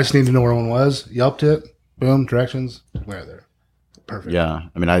 I just need to know where one was. Yelped it. Boom, directions. Where they're. Perfect. Yeah.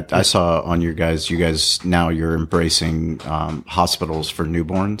 I mean, I saw on you guys now you're embracing hospitals for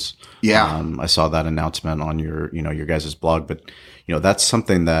newborns. Yeah. I saw that announcement on your guys' blog, but that's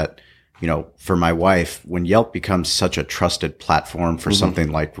something that, for my wife, when Yelp becomes such a trusted platform for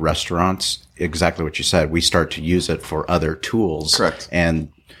something like restaurants, exactly what you said, we start to use it for other tools. Correct.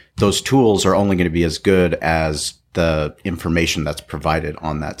 And those tools are only going to be as good as the information that's provided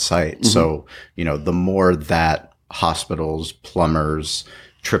on that site. So, the more that hospitals, plumbers,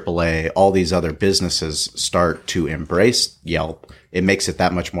 AAA, all these other businesses start to embrace Yelp, it makes it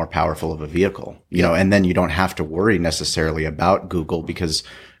that much more powerful of a vehicle, and then you don't have to worry necessarily about Google, because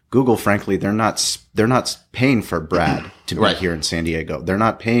Google, frankly, they're not paying for Brad to be here in San Diego. They're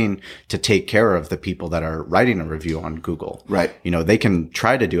not paying to take care of the people that are writing a review on Google. Right. They can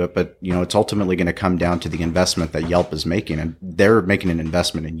try to do it, but it's ultimately going to come down to the investment that Yelp is making, and they're making an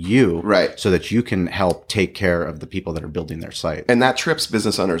investment in you, right, so that you can help take care of the people that are building their site. And that trips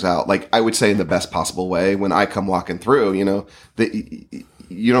business owners out, like I would say in the best possible way. When I come walking through, that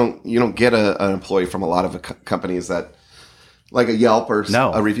you don't get an employee from a lot of companies that, like a Yelp or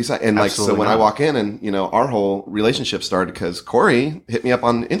a review site. And so when I walk in and, our whole relationship started because Corey hit me up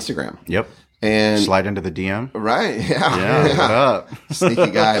on Instagram. Yep. And slide into the DM. Right. Yeah. What up?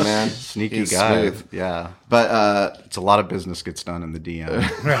 Sneaky guy, man. Sneaky guy. Smooth. Yeah. But, it's a lot of business gets done in the DM.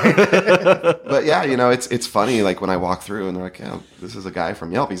 But yeah, it's funny. Like when I walk through and they're like, yeah, this is a guy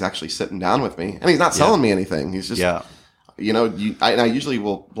from Yelp. He's actually sitting down with me and he's not selling me anything. He's just, I usually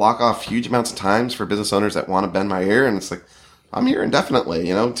will block off huge amounts of times for business owners that want to bend my ear. And it's like, I'm here indefinitely,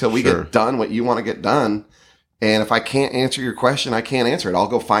 until we get done what you want to get done. And if I can't answer your question, I can't answer it. I'll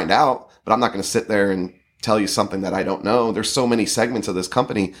go find out, but I'm not going to sit there and tell you something that I don't know. There's so many segments of this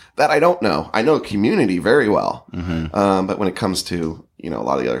company that I don't know. I know community very well. But when it comes to, a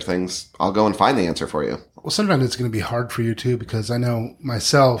lot of the other things, I'll go and find the answer for you. Well, sometimes it's going to be hard for you too, because I know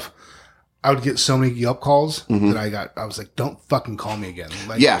myself, I would get so many Yelp calls that I was like, don't fucking call me again.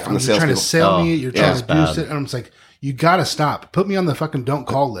 Like, from the sales you're trying people. to sell me. You're trying to bad. boost it. And I'm just like, you got to stop. Put me on the fucking don't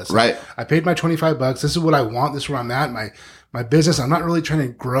call list. Right. I paid my $25. This is what I want. This is where I'm at. My business. I'm not really trying to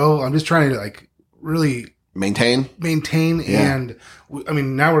grow. I'm just trying to really maintain. Yeah.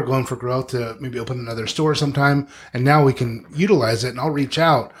 And now we're going for growth to maybe open another store sometime. And now we can utilize it, and I'll reach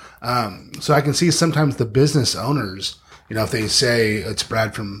out. So I can see sometimes the business owners, if they say it's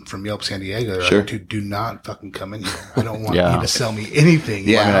Brad from Yelp San Diego, they're like, dude, do not fucking come in here. I don't want you to sell me anything.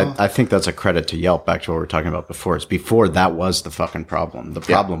 Yeah. I think that's a credit to Yelp, back to what we were talking about before. It's before that was the fucking problem. The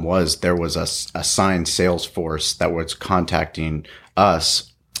problem was there was a assigned sales force that was contacting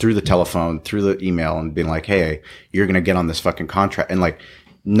us through the telephone, through the email, and being like, hey, you're going to get on this fucking contract. And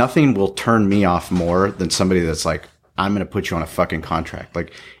nothing will turn me off more than somebody that's like, I'm going to put you on a fucking contract.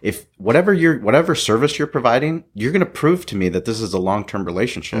 Like, if whatever service you're providing, you're going to prove to me that this is a long-term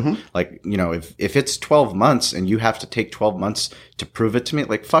relationship. Like, if it's 12 months and you have to take 12 months to prove it to me,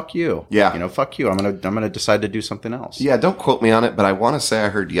 like, fuck you. Yeah. Fuck you. I'm going to decide to do something else. Yeah. Don't quote me on it, but I want to say I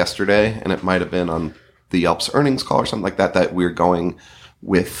heard yesterday, and it might've been on the Yelp's earnings call or something like that we're going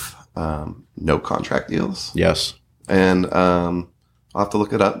with, no contract deals. Yes. And, I'll have to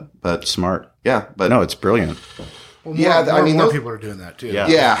look it up, but Smart. yeah, but no, it's brilliant. Well, more those people are doing that too.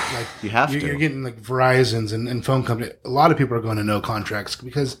 Yeah. Like, You have to. You're getting Verizon's and phone company. A lot of people are going to no contracts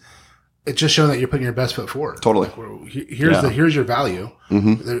because it's just showing that you're putting your best foot forward. Totally. Here's your value.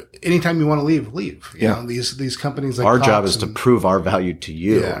 Anytime you want to leave. You know, these companies like our Cox job is to prove our value to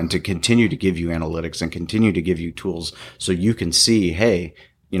you Yeah. and to continue to give you analytics and continue to give you tools so you can see, hey,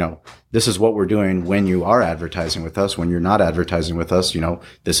 this is what we're doing when you are advertising with us. When you're not advertising with us,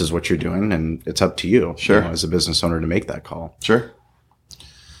 this is what you're doing, and it's up to you, as a business owner, to make that call. Sure.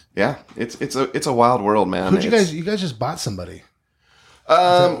 Yeah, it's a wild world, man. you guys just bought somebody.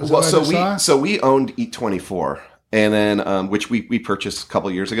 We owned Eat24, and then which we purchased a couple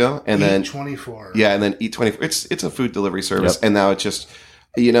of years ago, and then Eat24. Yeah, and then Eat24. It's a food delivery service, and now it's just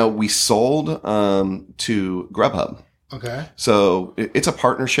we sold to Grubhub. Okay. So it's a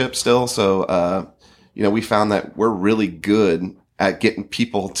partnership still. So we found that we're really good at getting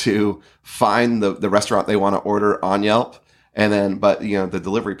people to find the restaurant they want to order on Yelp. And then, but the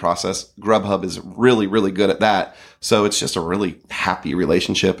delivery process, Grubhub is really, really good at that. So it's just a really happy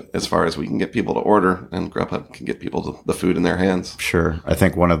relationship as far as we can get people to order, and Grubhub can get people the food in their hands. Sure. I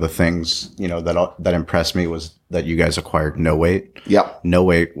think one of the things, that impressed me was that you guys acquired No Wait. Yep. No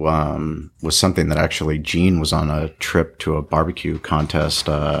Wait, was something that actually Gene was on a trip to a barbecue contest,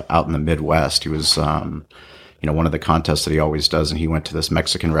 out in the Midwest. He was, one of the contests that he always does. And he went to this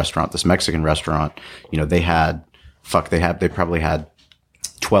Mexican restaurant. They probably had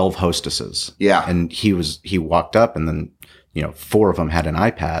 12 hostesses. Yeah. And he walked up, and then, 4 of them had an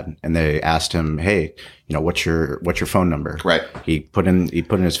iPad, and they asked him, "Hey, what's your phone number?" Right. He put in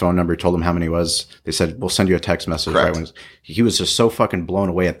his phone number, told them how many it was. They said, "We'll send you a text message." Correct. Right when he was just so fucking blown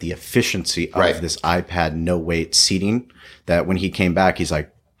away at the efficiency of this iPad No Wait seating that when he came back, he's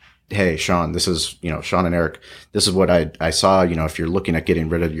like, "Hey, Sean, this is, Sean and Eric, this is what I saw, if you're looking at getting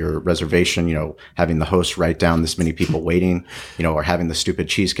rid of your reservation, having the host write down this many people waiting, or having the stupid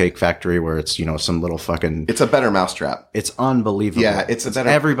Cheesecake Factory where it's, some little fucking." It's a better mousetrap. It's unbelievable. Yeah, it's a better.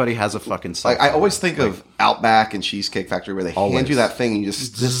 Everybody has a fucking site. I always think of Outback and Cheesecake Factory where they hand you that thing and you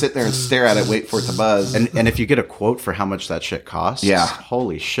just sit there and stare at it, wait for it to buzz. And if you get a quote for how much that shit costs,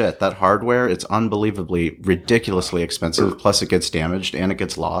 holy shit, that hardware, it's unbelievably, ridiculously expensive. Plus it gets damaged and it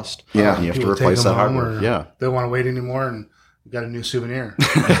gets lost. Yeah. And you have to replace that hardware. Yeah. They don't want to wait anymore, and you got a new souvenir. And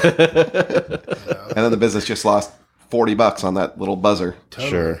then the business just lost $40 on that little buzzer.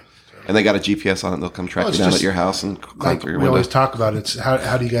 Totally. Sure. And they got a GPS on it. They'll come track you down at your house and climb through your we window. always talk about it's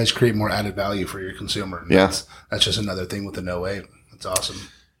how do you guys create more added value for your consumer? And that's just another thing with the No Wait. It's awesome.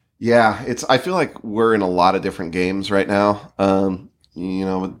 Yeah, I feel like we're in a lot of different games right now.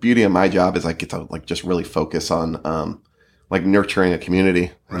 The beauty of my job is I get to just really focus on nurturing a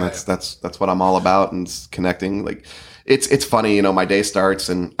community, and that's what I'm all about, and it's connecting. It's funny, my day starts,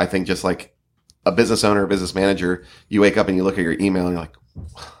 and I think just like a business owner, a business manager, you wake up and you look at your email and you're like,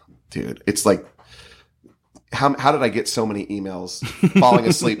 dude, it's like, how did I get so many emails falling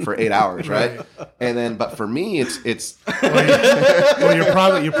asleep for 8 hours, right? And then, but for me, it's. Well,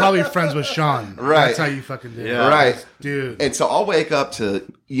 you're probably friends with Sean, right? That's how you fucking do it, right, dude. And so I'll wake up to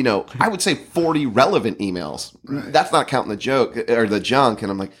I would say 40 relevant emails. Right. That's not counting the joke or the junk.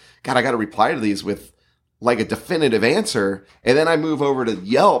 And I'm like, God, I got to reply to these with a definitive answer. And then I move over to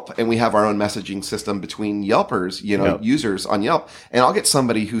Yelp, and we have our own messaging system between Yelpers, users on Yelp, and I'll get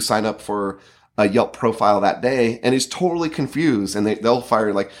somebody who signed up for a Yelp profile that day and is totally confused, and they'll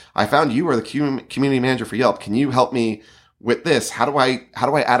fire I found you are the community manager for Yelp. Can you help me with this? How do I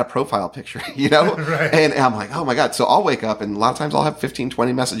add a profile picture? Right. And I'm like, oh my God. So I'll wake up, and a lot of times I'll have 15,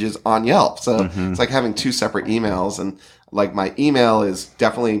 20 messages on Yelp. So it's like having 2 separate emails, and my email is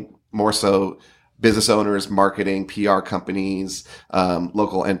definitely more so business owners, marketing, PR companies,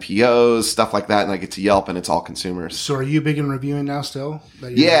 local NPOs, stuff like that. And I get to Yelp, and it's all consumers. So are you big in reviewing now still?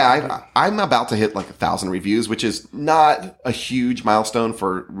 I'm about to hit 1,000 reviews, which is not a huge milestone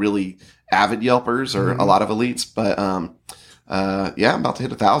for really avid Yelpers or a lot of elites. But I'm about to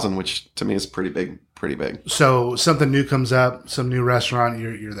hit 1,000, which to me is pretty big. So something new comes up, some new restaurant,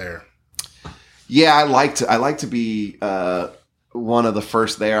 you're there. Yeah, I like to be one of the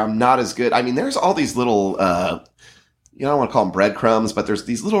first there. I'm not as good. I mean, there's all these little, I don't want to call them breadcrumbs, but there's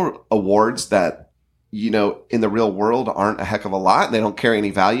these little awards that, in the real world aren't a heck of a lot, and they don't carry any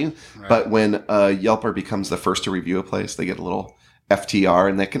value. Right. But when a Yelper becomes the first to review a place, they get a little FTR,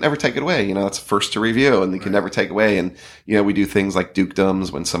 and they can never take it away. It's first to review, and they can never take away. And, we do things like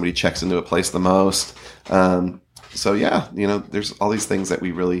dukedoms when somebody checks into a place the most. There's all these things that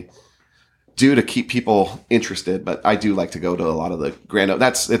we really do to keep people interested, but I do like to go to a lot of the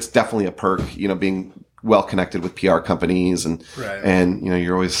it's definitely a perk, being well connected with PR companies, and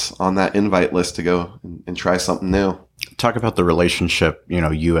you're always on that invite list to go and try something new. Talk about the relationship,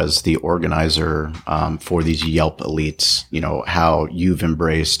 you as the organizer for these Yelp elites, how you've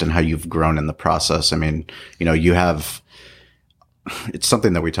embraced and how you've grown in the process. I mean, you have, it's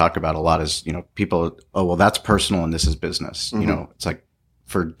something that we talk about a lot is, people, oh, well, that's personal and this is business. It's like,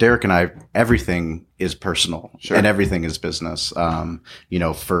 for Derek and I, everything is personal and everything is business.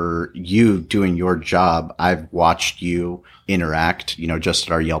 For you doing your job, I've watched you interact, just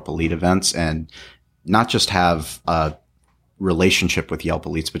at our Yelp Elite events, and not just have a relationship with Yelp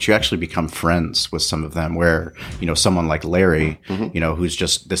Elites, but you actually become friends with some of them where, someone like Larry, who's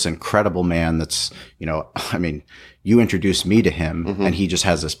just this incredible man that's, you introduced me to him and he just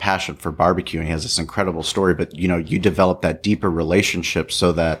has this passion for barbecue and he has this incredible story, but, you develop that deeper relationship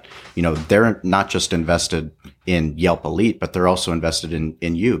so that, they're not just invested in Yelp Elite, but they're also invested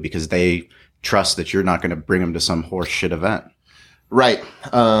in you because they trust that you're not going to bring them to some horse shit event. Right.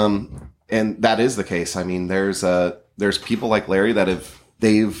 And that is the case. I mean, there's people like Larry that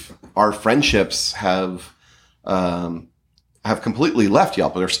our friendships have completely left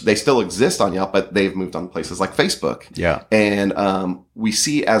Yelp. They still exist on Yelp, but they've moved on places like Facebook. Yeah. And, we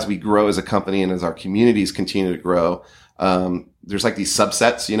see as we grow as a company and as our communities continue to grow, there's like these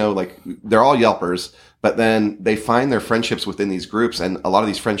subsets, like they're all Yelpers, but then they find their friendships within these groups. And a lot of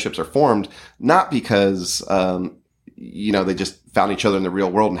these friendships are formed not because, they just found each other in the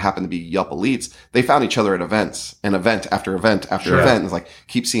real world and happened to be Yelp Elites. They found each other at events and event after event after event. And it's like,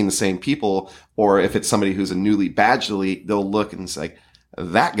 keep seeing the same people. Or if it's somebody who's a newly badged elite, they'll look and say,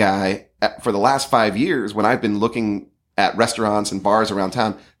 that guy for the last 5 years, when I've been looking at restaurants and bars around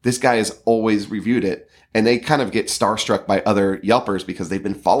town, this guy has always reviewed it. And they kind of get starstruck by other Yelpers because they've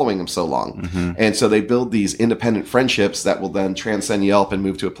been following them so long. Mm-hmm. And so they build these independent friendships that will then transcend Yelp and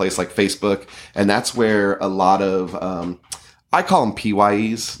move to a place like Facebook. And that's where a lot of, I call them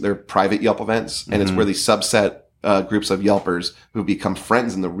PYEs. They're private Yelp events. And it's where these subset groups of Yelpers who become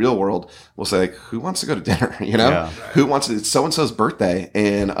friends in the real world will say, like, who wants to go to dinner? Who wants to, it's so-and-so's birthday.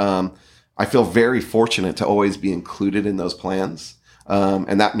 And I feel very fortunate to always be included in those plans.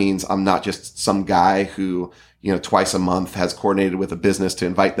 And that means I'm not just some guy who, twice a month has coordinated with a business to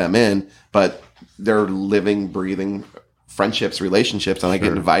invite them in, but they're living, breathing friendships, relationships. And I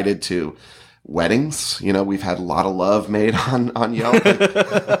get invited to weddings. We've had a lot of love made on Yelp.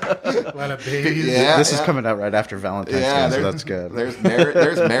 A lot of babies. Yeah, this is coming out right after Valentine's Day, so that's good. There's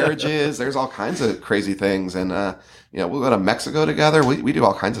marriages. There's all kinds of crazy things. And, we'll go to Mexico together. We do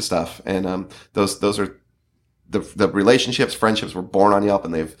all kinds of stuff. And, those are, the relationships, friendships were born on Yelp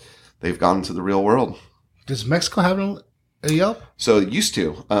and they've gone into the real world. Does Mexico have a Yelp? So it used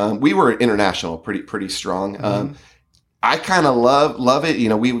to. We were international, pretty strong. Mm-hmm. I kind of love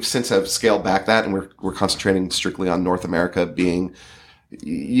it. We've since have scaled back that and we're concentrating strictly on North America, being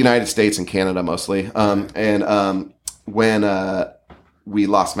United States and Canada mostly. When we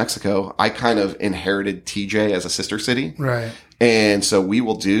lost Mexico, I kind of inherited TJ as a sister city. Right. And so we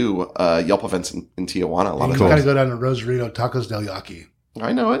will do Yelp events in Tijuana a lot of times. You got to go down to Rosarito Tacos del Yaqui.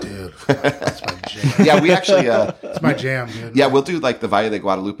 I know it. Dude, that's my jam. Yeah, we actually... it's my jam, dude. Yeah, we'll do like the Valle de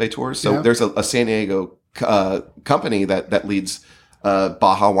Guadalupe tours. So there's a San Diego company that leads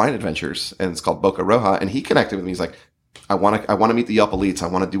Baja Wine Adventures, and it's called Boca Roja. And he connected with me. He's like, I want to meet the Yelp Elites. I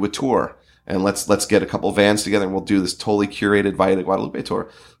want to do a tour. And let's get a couple vans together and we'll do this totally curated Valle de Guadalupe tour.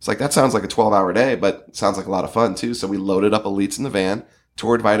 It's like, that sounds like a 12-hour day, but it sounds like a lot of fun too. So we loaded up elites in the van,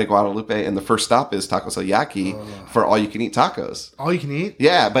 toured Valle de Guadalupe, and the first stop is Tacos El Yaqui for all you can eat tacos. All you can eat?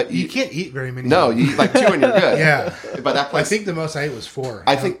 Yeah, but you can't eat very many. No, you eat like 2 and you're good. Yeah. But that place, I think the most I ate was 4.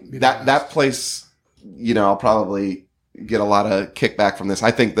 I think that place, I'll probably get a lot of kickback from this.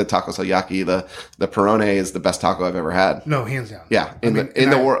 I think the Tacos El Yaqui, the Perone is the best taco I've ever had. No, hands down. Yeah. In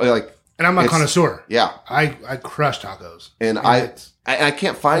the world, like, and I'm a connoisseur. Yeah. I crush tacos. And I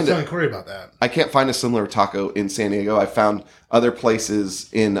can't find I was telling Corey about that. I can't find a similar taco in San Diego. I found other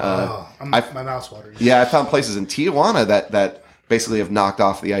places in my mouth's watering. Yeah, I found places in Tijuana that basically have knocked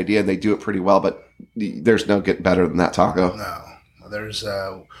off the idea and they do it pretty well, but there's no getting better than that taco. No. There's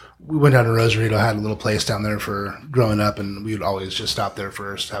we went down to Rosarito, had a little place down there for growing up, and we would always just stop there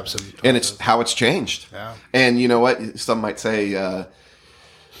first, have some. And it's how it's changed. Yeah. And you know what? Some might say, a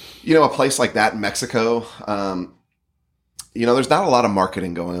place like that in Mexico, there's not a lot of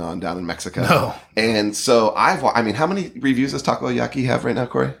marketing going on down in Mexico. No. And so how many reviews does Taco Yaqui have right now,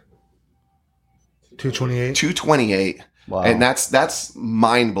 Corey? 228. 228. Wow. And that's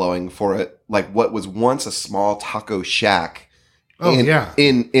mind blowing for it. Like what was once a small taco shack.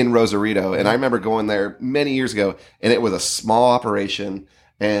 In Rosarito. And I remember going there many years ago and it was a small operation.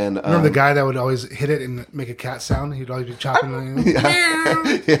 And remember the guy that would always hit it and make a cat sound? He'd always be chopping the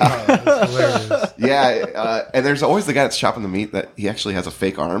Yeah. Oh, that's hilarious. Yeah. And there's always the guy that's chopping the meat that he actually has a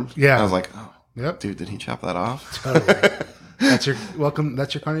fake arm. Yeah. And I was like, yep. Dude, did he chop that off? Totally. That's your welcome.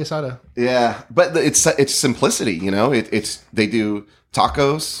 That's your carne asada. Yeah. But it's simplicity, they do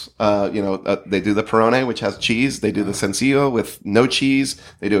tacos, they do the Perone, which has cheese. They do the sencillo with no cheese.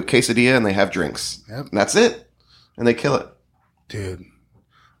 They do a quesadilla and they have drinks. Yep. And that's it. And they kill it. Dude.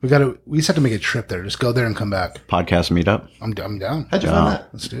 We just have to make a trip there. Just go there and come back. Podcast meetup. I'm down. How'd you find that?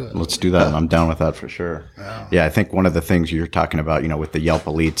 Let's do it. Let's do that. I'm down with that for sure. Yeah, I think one of the things you're talking about, with the Yelp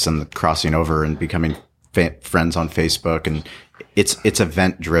elites and the crossing over and becoming friends on Facebook, and it's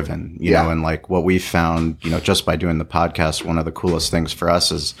event driven, you know, and like what we found, just by doing the podcast, one of the coolest things for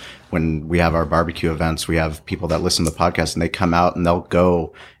us is when we have our barbecue events, we have people that listen to the podcast and they come out and they'll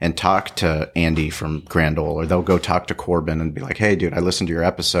go and talk to Andy from Grand Ole, or they'll go talk to Corbin and be like, hey dude, I listened to your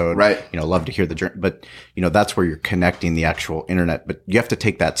episode. Right. Love to hear the journey. But, that's where you're connecting the actual internet, but you have to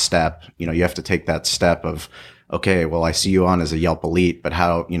take that step, you have to take that step of, okay, well, I see you on as a Yelp elite, but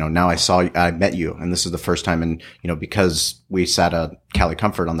how, now I met you, and this is the first time, and, because we sat at Cali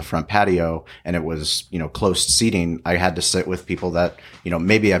Comfort on the front patio and it was, closed seating, I had to sit with people that,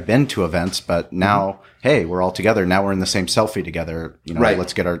 maybe I've been to events, but now, hey, we're all together. Now we're in the same selfie together.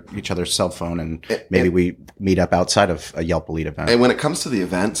 Let's get each other's cell phone and maybe we meet up outside of a Yelp elite event. And when it comes to the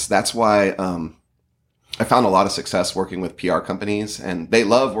events, that's why, I found a lot of success working with PR companies, and they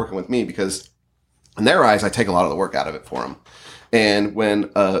love working with me because in their eyes, I take a lot of the work out of it for them. And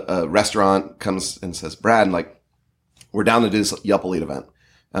when a restaurant comes and says, Brad, we're down to do this Yelp Elite event.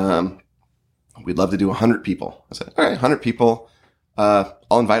 We'd love to do 100 people. I said, all right, 100 people. I'll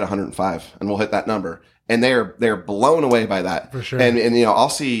invite 105 and we'll hit that number. And they're blown away by that. For sure. And I'll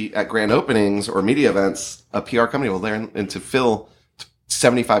see at grand openings or media events, a PR company will there, and to fill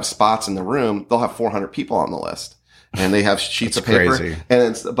 75 spots in the room, they'll have 400 people on the list. And they have sheets of paper. Crazy.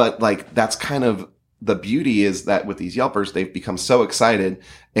 And that's kind of the beauty is that with these Yelpers, they've become so excited,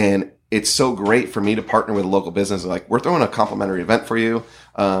 and it's so great for me to partner with a local business. Like, we're throwing a complimentary event for you.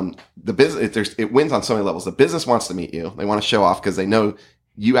 The business, it wins on so many levels. The business wants to meet you. They want to show off because they know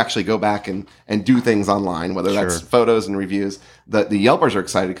you actually go back and do things online, whether that's photos and reviews. The Yelpers are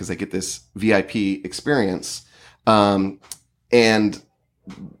excited because they get this VIP experience. And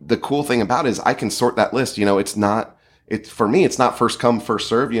the cool thing about it is I can sort that list. For me, it's not first come, first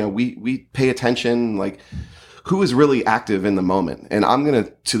serve. We pay attention, like who is really active in the moment. And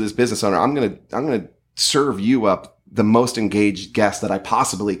to this business owner, I'm going to serve you up the most engaged guest that I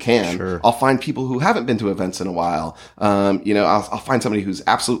possibly can. Sure. I'll find people who haven't been to events in a while. I'll find somebody who's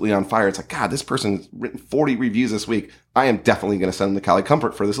absolutely on fire. It's like, God, this person's written 40 reviews this week. I am definitely going to send them to Cali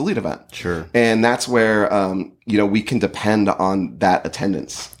Comfort for this elite event. Sure. And that's where, we can depend on that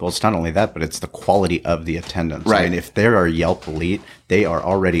attendance. Well, it's not only that, but it's the quality of the attendance. Right. I mean, if there are Yelp elite, they are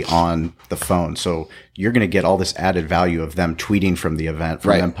already on the phone. So you're going to get all this added value of them tweeting from the event,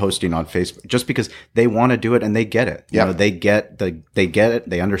 from them posting on Facebook, just because they want to do it and they get it. They get it.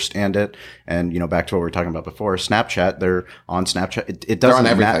 They understand it. And, back to what we were talking about before, Snapchat, they're on Snapchat. It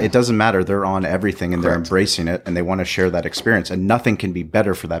doesn't matter. They're on everything and they're embracing it, and they want to share that experience, and nothing can be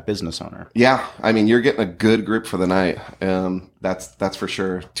better for that business owner. Yeah. I mean, you're getting a good group for the night. That's for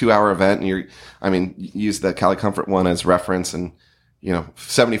sure. 2-hour event. And use the Cali Comfort one as reference, and,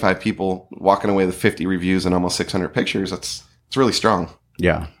 75 people walking away with 50 reviews and almost 600 pictures. It's really strong.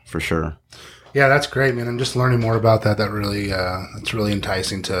 Yeah, for sure. Yeah, that's great, man. I'm just learning more about that. That really, it's really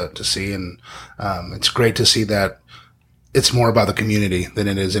enticing to see. And, it's great to see that it's more about the community than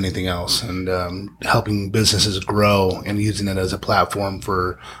it is anything else, and, helping businesses grow and using it as a platform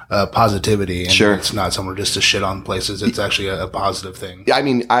for, positivity. And it's not somewhere just to shit on places. It's actually a positive thing. Yeah. I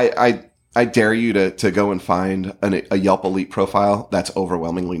mean, I dare you to go and find a Yelp Elite profile that's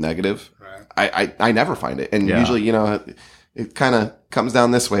overwhelmingly negative. Right. I never find it. And usually, it kind of comes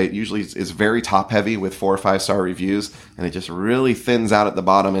down this way. It usually is very top heavy with 4 or 5 star reviews, and it just really thins out at the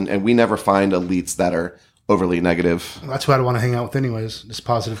bottom. And we never find elites that are overly negative. Well, that's who I'd want to hang out with anyways. Just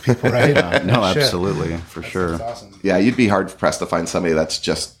positive people, right? No, absolutely. For sure. That's awesome. Yeah. You'd be hard pressed to find somebody that's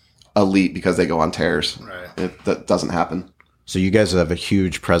just elite because they go on tears. Right. That doesn't happen. So you guys have a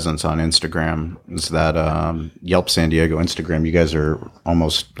huge presence on Instagram. Is that Yelp San Diego Instagram? You guys are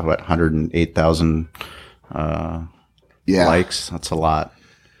almost 108,000 likes. That's a lot.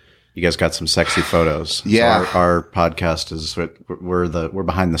 You guys got some sexy photos. Yeah. So our podcast is we're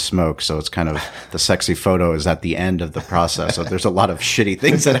behind the smoke. So it's kind of the sexy photo is at the end of the process. So there's a lot of shitty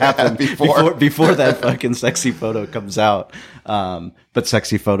things that happen before that fucking sexy photo comes out. But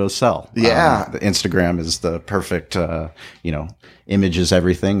sexy photos sell. Yeah. The Instagram is the perfect, image is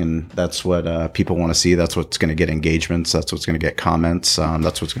everything. And that's what, people want to see. That's what's going to get engagements. That's what's going to get comments.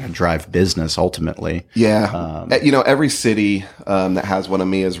 That's what's going to drive business ultimately. Yeah. Every city, that has one of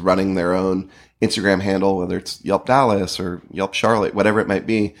me is running their own Instagram handle, whether it's Yelp Dallas or Yelp Charlotte, whatever it might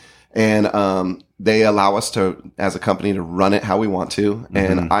be. And, they allow us as a company to run it how we want to. Mm-hmm.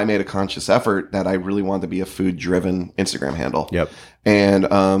 And I made a conscious effort that I really wanted to be a food driven Instagram handle. Yep. And,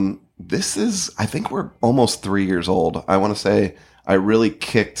 I think we're almost 3 years old. I want to say I really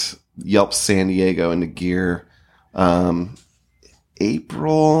kicked Yelp San Diego into gear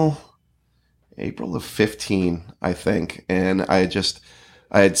April of 15, I think. And I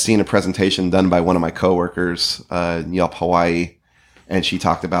had seen a presentation done by one of my coworkers in Yelp Hawaii, and she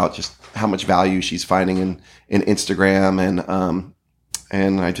talked about just how much value she's finding in Instagram.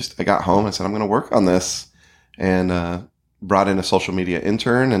 And I got home. I said, I'm going to work on this, and brought in a social media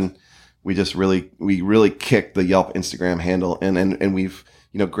intern, and we really kicked the Yelp Instagram handle, and we've,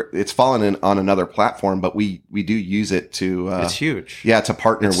 it's fallen in on another platform, but we do use it to, it's huge. Yeah. To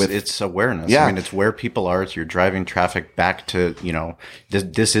partner with. It's awareness. Yeah. I mean, it's where people are. You're driving traffic back to,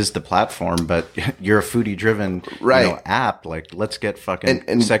 this is the platform, but you're a foodie driven, app. Like, let's get fucking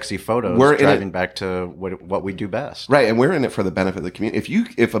and sexy photos driving back to what we do best. Right. And we're in it for the benefit of the community.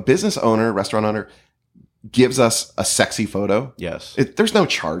 If a business owner, restaurant owner gives us a sexy photo, yes, there's no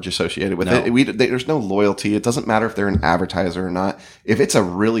charge associated with it. There's no loyalty. It doesn't matter if they're an advertiser or not. If it's a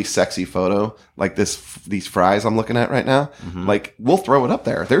really sexy photo, like these fries I'm looking at right now, like, we'll throw it up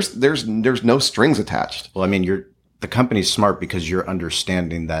there. There's no strings attached. Well, I mean, the company's smart because you're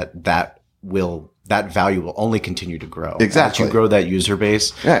understanding that value will only continue to grow. Exactly. As you grow that user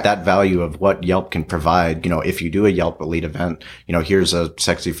base, that value of what Yelp can provide, if you do a Yelp Elite event, here's a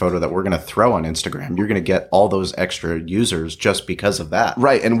sexy photo that we're going to throw on Instagram. You're going to get all those extra users just because of that.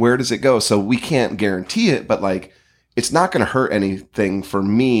 Right. And where does it go? So we can't guarantee it, but like, it's not going to hurt anything for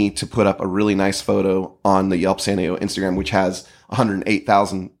me to put up a really nice photo on the Yelp San Diego Instagram, which has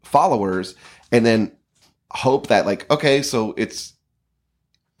 108,000 followers, and then hope that, like, okay, so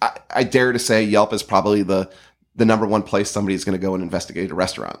I dare to say Yelp is probably the number one place somebody's going to go and investigate a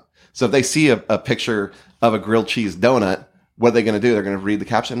restaurant. So if they see a picture of a grilled cheese donut, what are they going to do? They're going to read the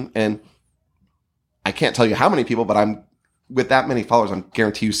caption. And I can't tell you how many people, but with that many followers, I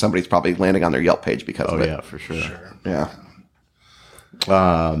guarantee you somebody's probably landing on their Yelp page because of it. Oh, yeah, for sure. Yeah.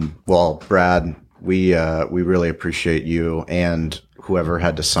 Well, Brad, we really appreciate you and whoever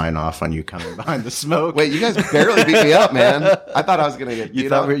had to sign off on you coming behind the smoke. Wait, you guys barely beat me up, man. I thought I was going to get you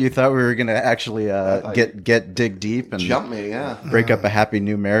thought we were going to actually dig deep and jump me, yeah. Break up a happy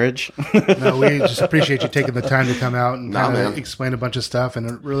new marriage. No, we just appreciate you taking the time to come out and kind of explain a bunch of stuff, and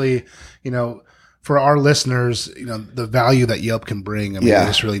it really, for our listeners, the value that Yelp can bring. I mean, we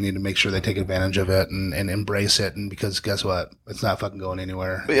just really need to make sure they take advantage of it and embrace it. And because guess what? It's not fucking going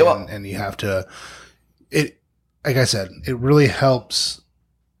anywhere. And you have to, like I said, it really helps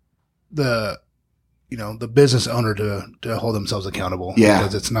the business owner to hold themselves accountable. Yeah.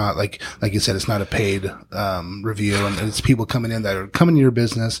 Because it's not like you said, it's not a paid, review, and it's people coming in that are coming to your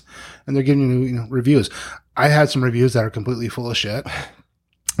business and they're giving you, reviews. I had some reviews that are completely full of shit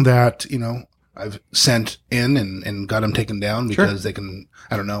that, I've sent in and got them taken down because they can,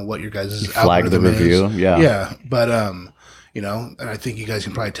 I don't know what your guys' flag the review. Is. Yeah. But, and I think you guys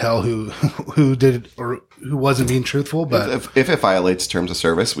can probably tell who did or who wasn't being truthful. But if it violates terms of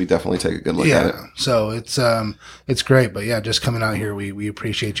service, we definitely take a good look at it. So it's great. But just coming out here, we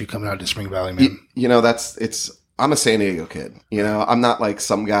appreciate you coming out to Spring Valley, man. I'm a San Diego kid. I'm not like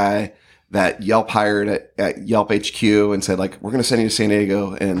some guy that Yelp hired at Yelp HQ and said, like, we're going to send you to San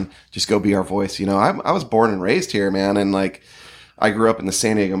Diego and just go be our voice. I was born and raised here, man. And like, I grew up in the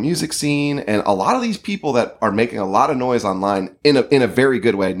San Diego music scene, and a lot of these people that are making a lot of noise online in a very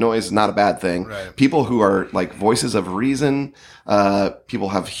good way. Noise is not a bad thing. Right. People who are like voices of reason. People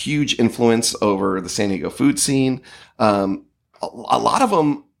have huge influence over the San Diego food scene. A lot of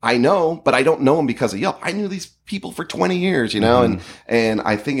them I know, but I don't know them because of Yelp. I knew these people for 20 years, and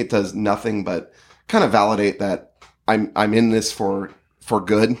I think it does nothing but kind of validate that I'm in this for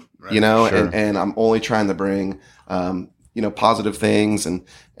good, right. Sure. and I'm only trying to bring, positive things and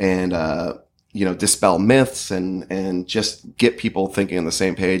dispel myths and just get people thinking on the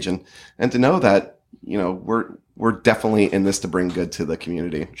same page and to know that, we're definitely in this to bring good to the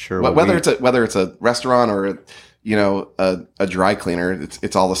community. Sure. Whether it's a restaurant or a dry cleaner,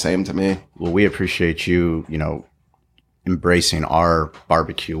 it's all the same to me. Well, we appreciate you, embracing our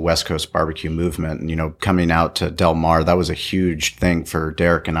barbecue, West Coast barbecue movement and, coming out to Del Mar. That was a huge thing for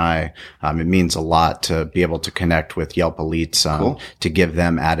Derek and I. It means a lot to be able to connect with Yelp Elites, cool. to give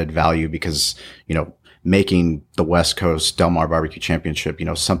them added value because, making the West Coast Del Mar Barbecue Championship,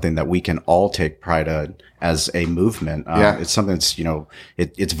 something that we can all take pride in as a movement. It's something that's,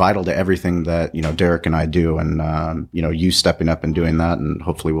 it's vital to everything that, Derek and I do. And, you stepping up and doing that. And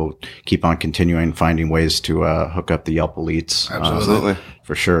hopefully we'll keep on continuing finding ways to, hook up the Yelp Elites. Absolutely.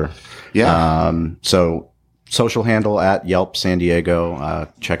 For sure. Yeah. So social handle at Yelp San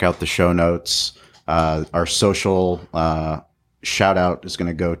Diego. Check out the show notes. Our social, shout out is going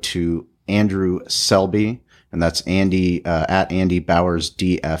to go to Andrew Selby, and that's Andy at Andy Bowers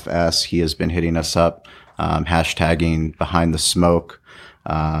DFS. He has been hitting us up, hashtagging Behind the Smoke.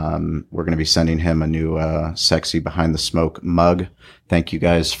 We're going to be sending him a new sexy Behind the Smoke mug. Thank you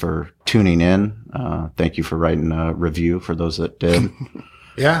guys for tuning in. Thank you for writing a review for those that did.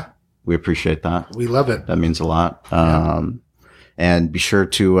 Yeah. We appreciate that. We love it. That means a lot. And be sure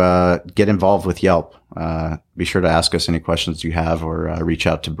to get involved with Yelp. Be sure to ask us any questions you have or reach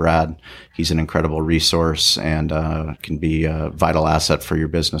out to Brad. He's an incredible resource and can be a vital asset for your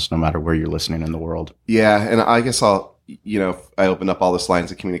business no matter where you're listening in the world. Yeah, and I guess I opened up all this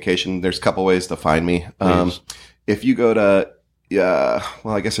lines of communication. There's a couple ways to find me. If you go to,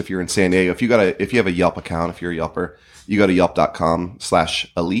 I guess if you're in San Diego, if you have a Yelp account, if you're a Yelper, you go to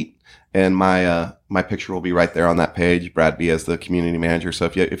yelp.com/elite. And my picture will be right there on that page. Brad B as the community manager. So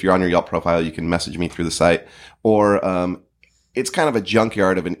if you're on your Yelp profile, you can message me through the site. Or it's kind of a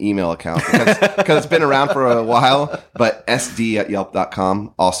junkyard of an email account because it's been around for a while. But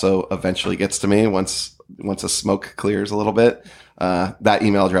sd@yelp.com also eventually gets to me once the smoke clears a little bit. That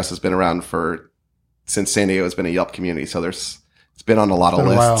email address has been around since San Diego has been a Yelp community. So it's been on a lot of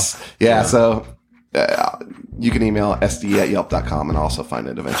lists. Yeah. So. You can email sd@yelp.com and also find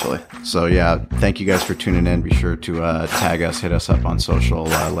it eventually. So yeah, thank you guys for tuning in. Be sure to tag us, hit us up on social,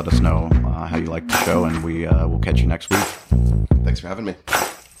 let us know how you like the show, and we'll catch you next week. Thanks for having me.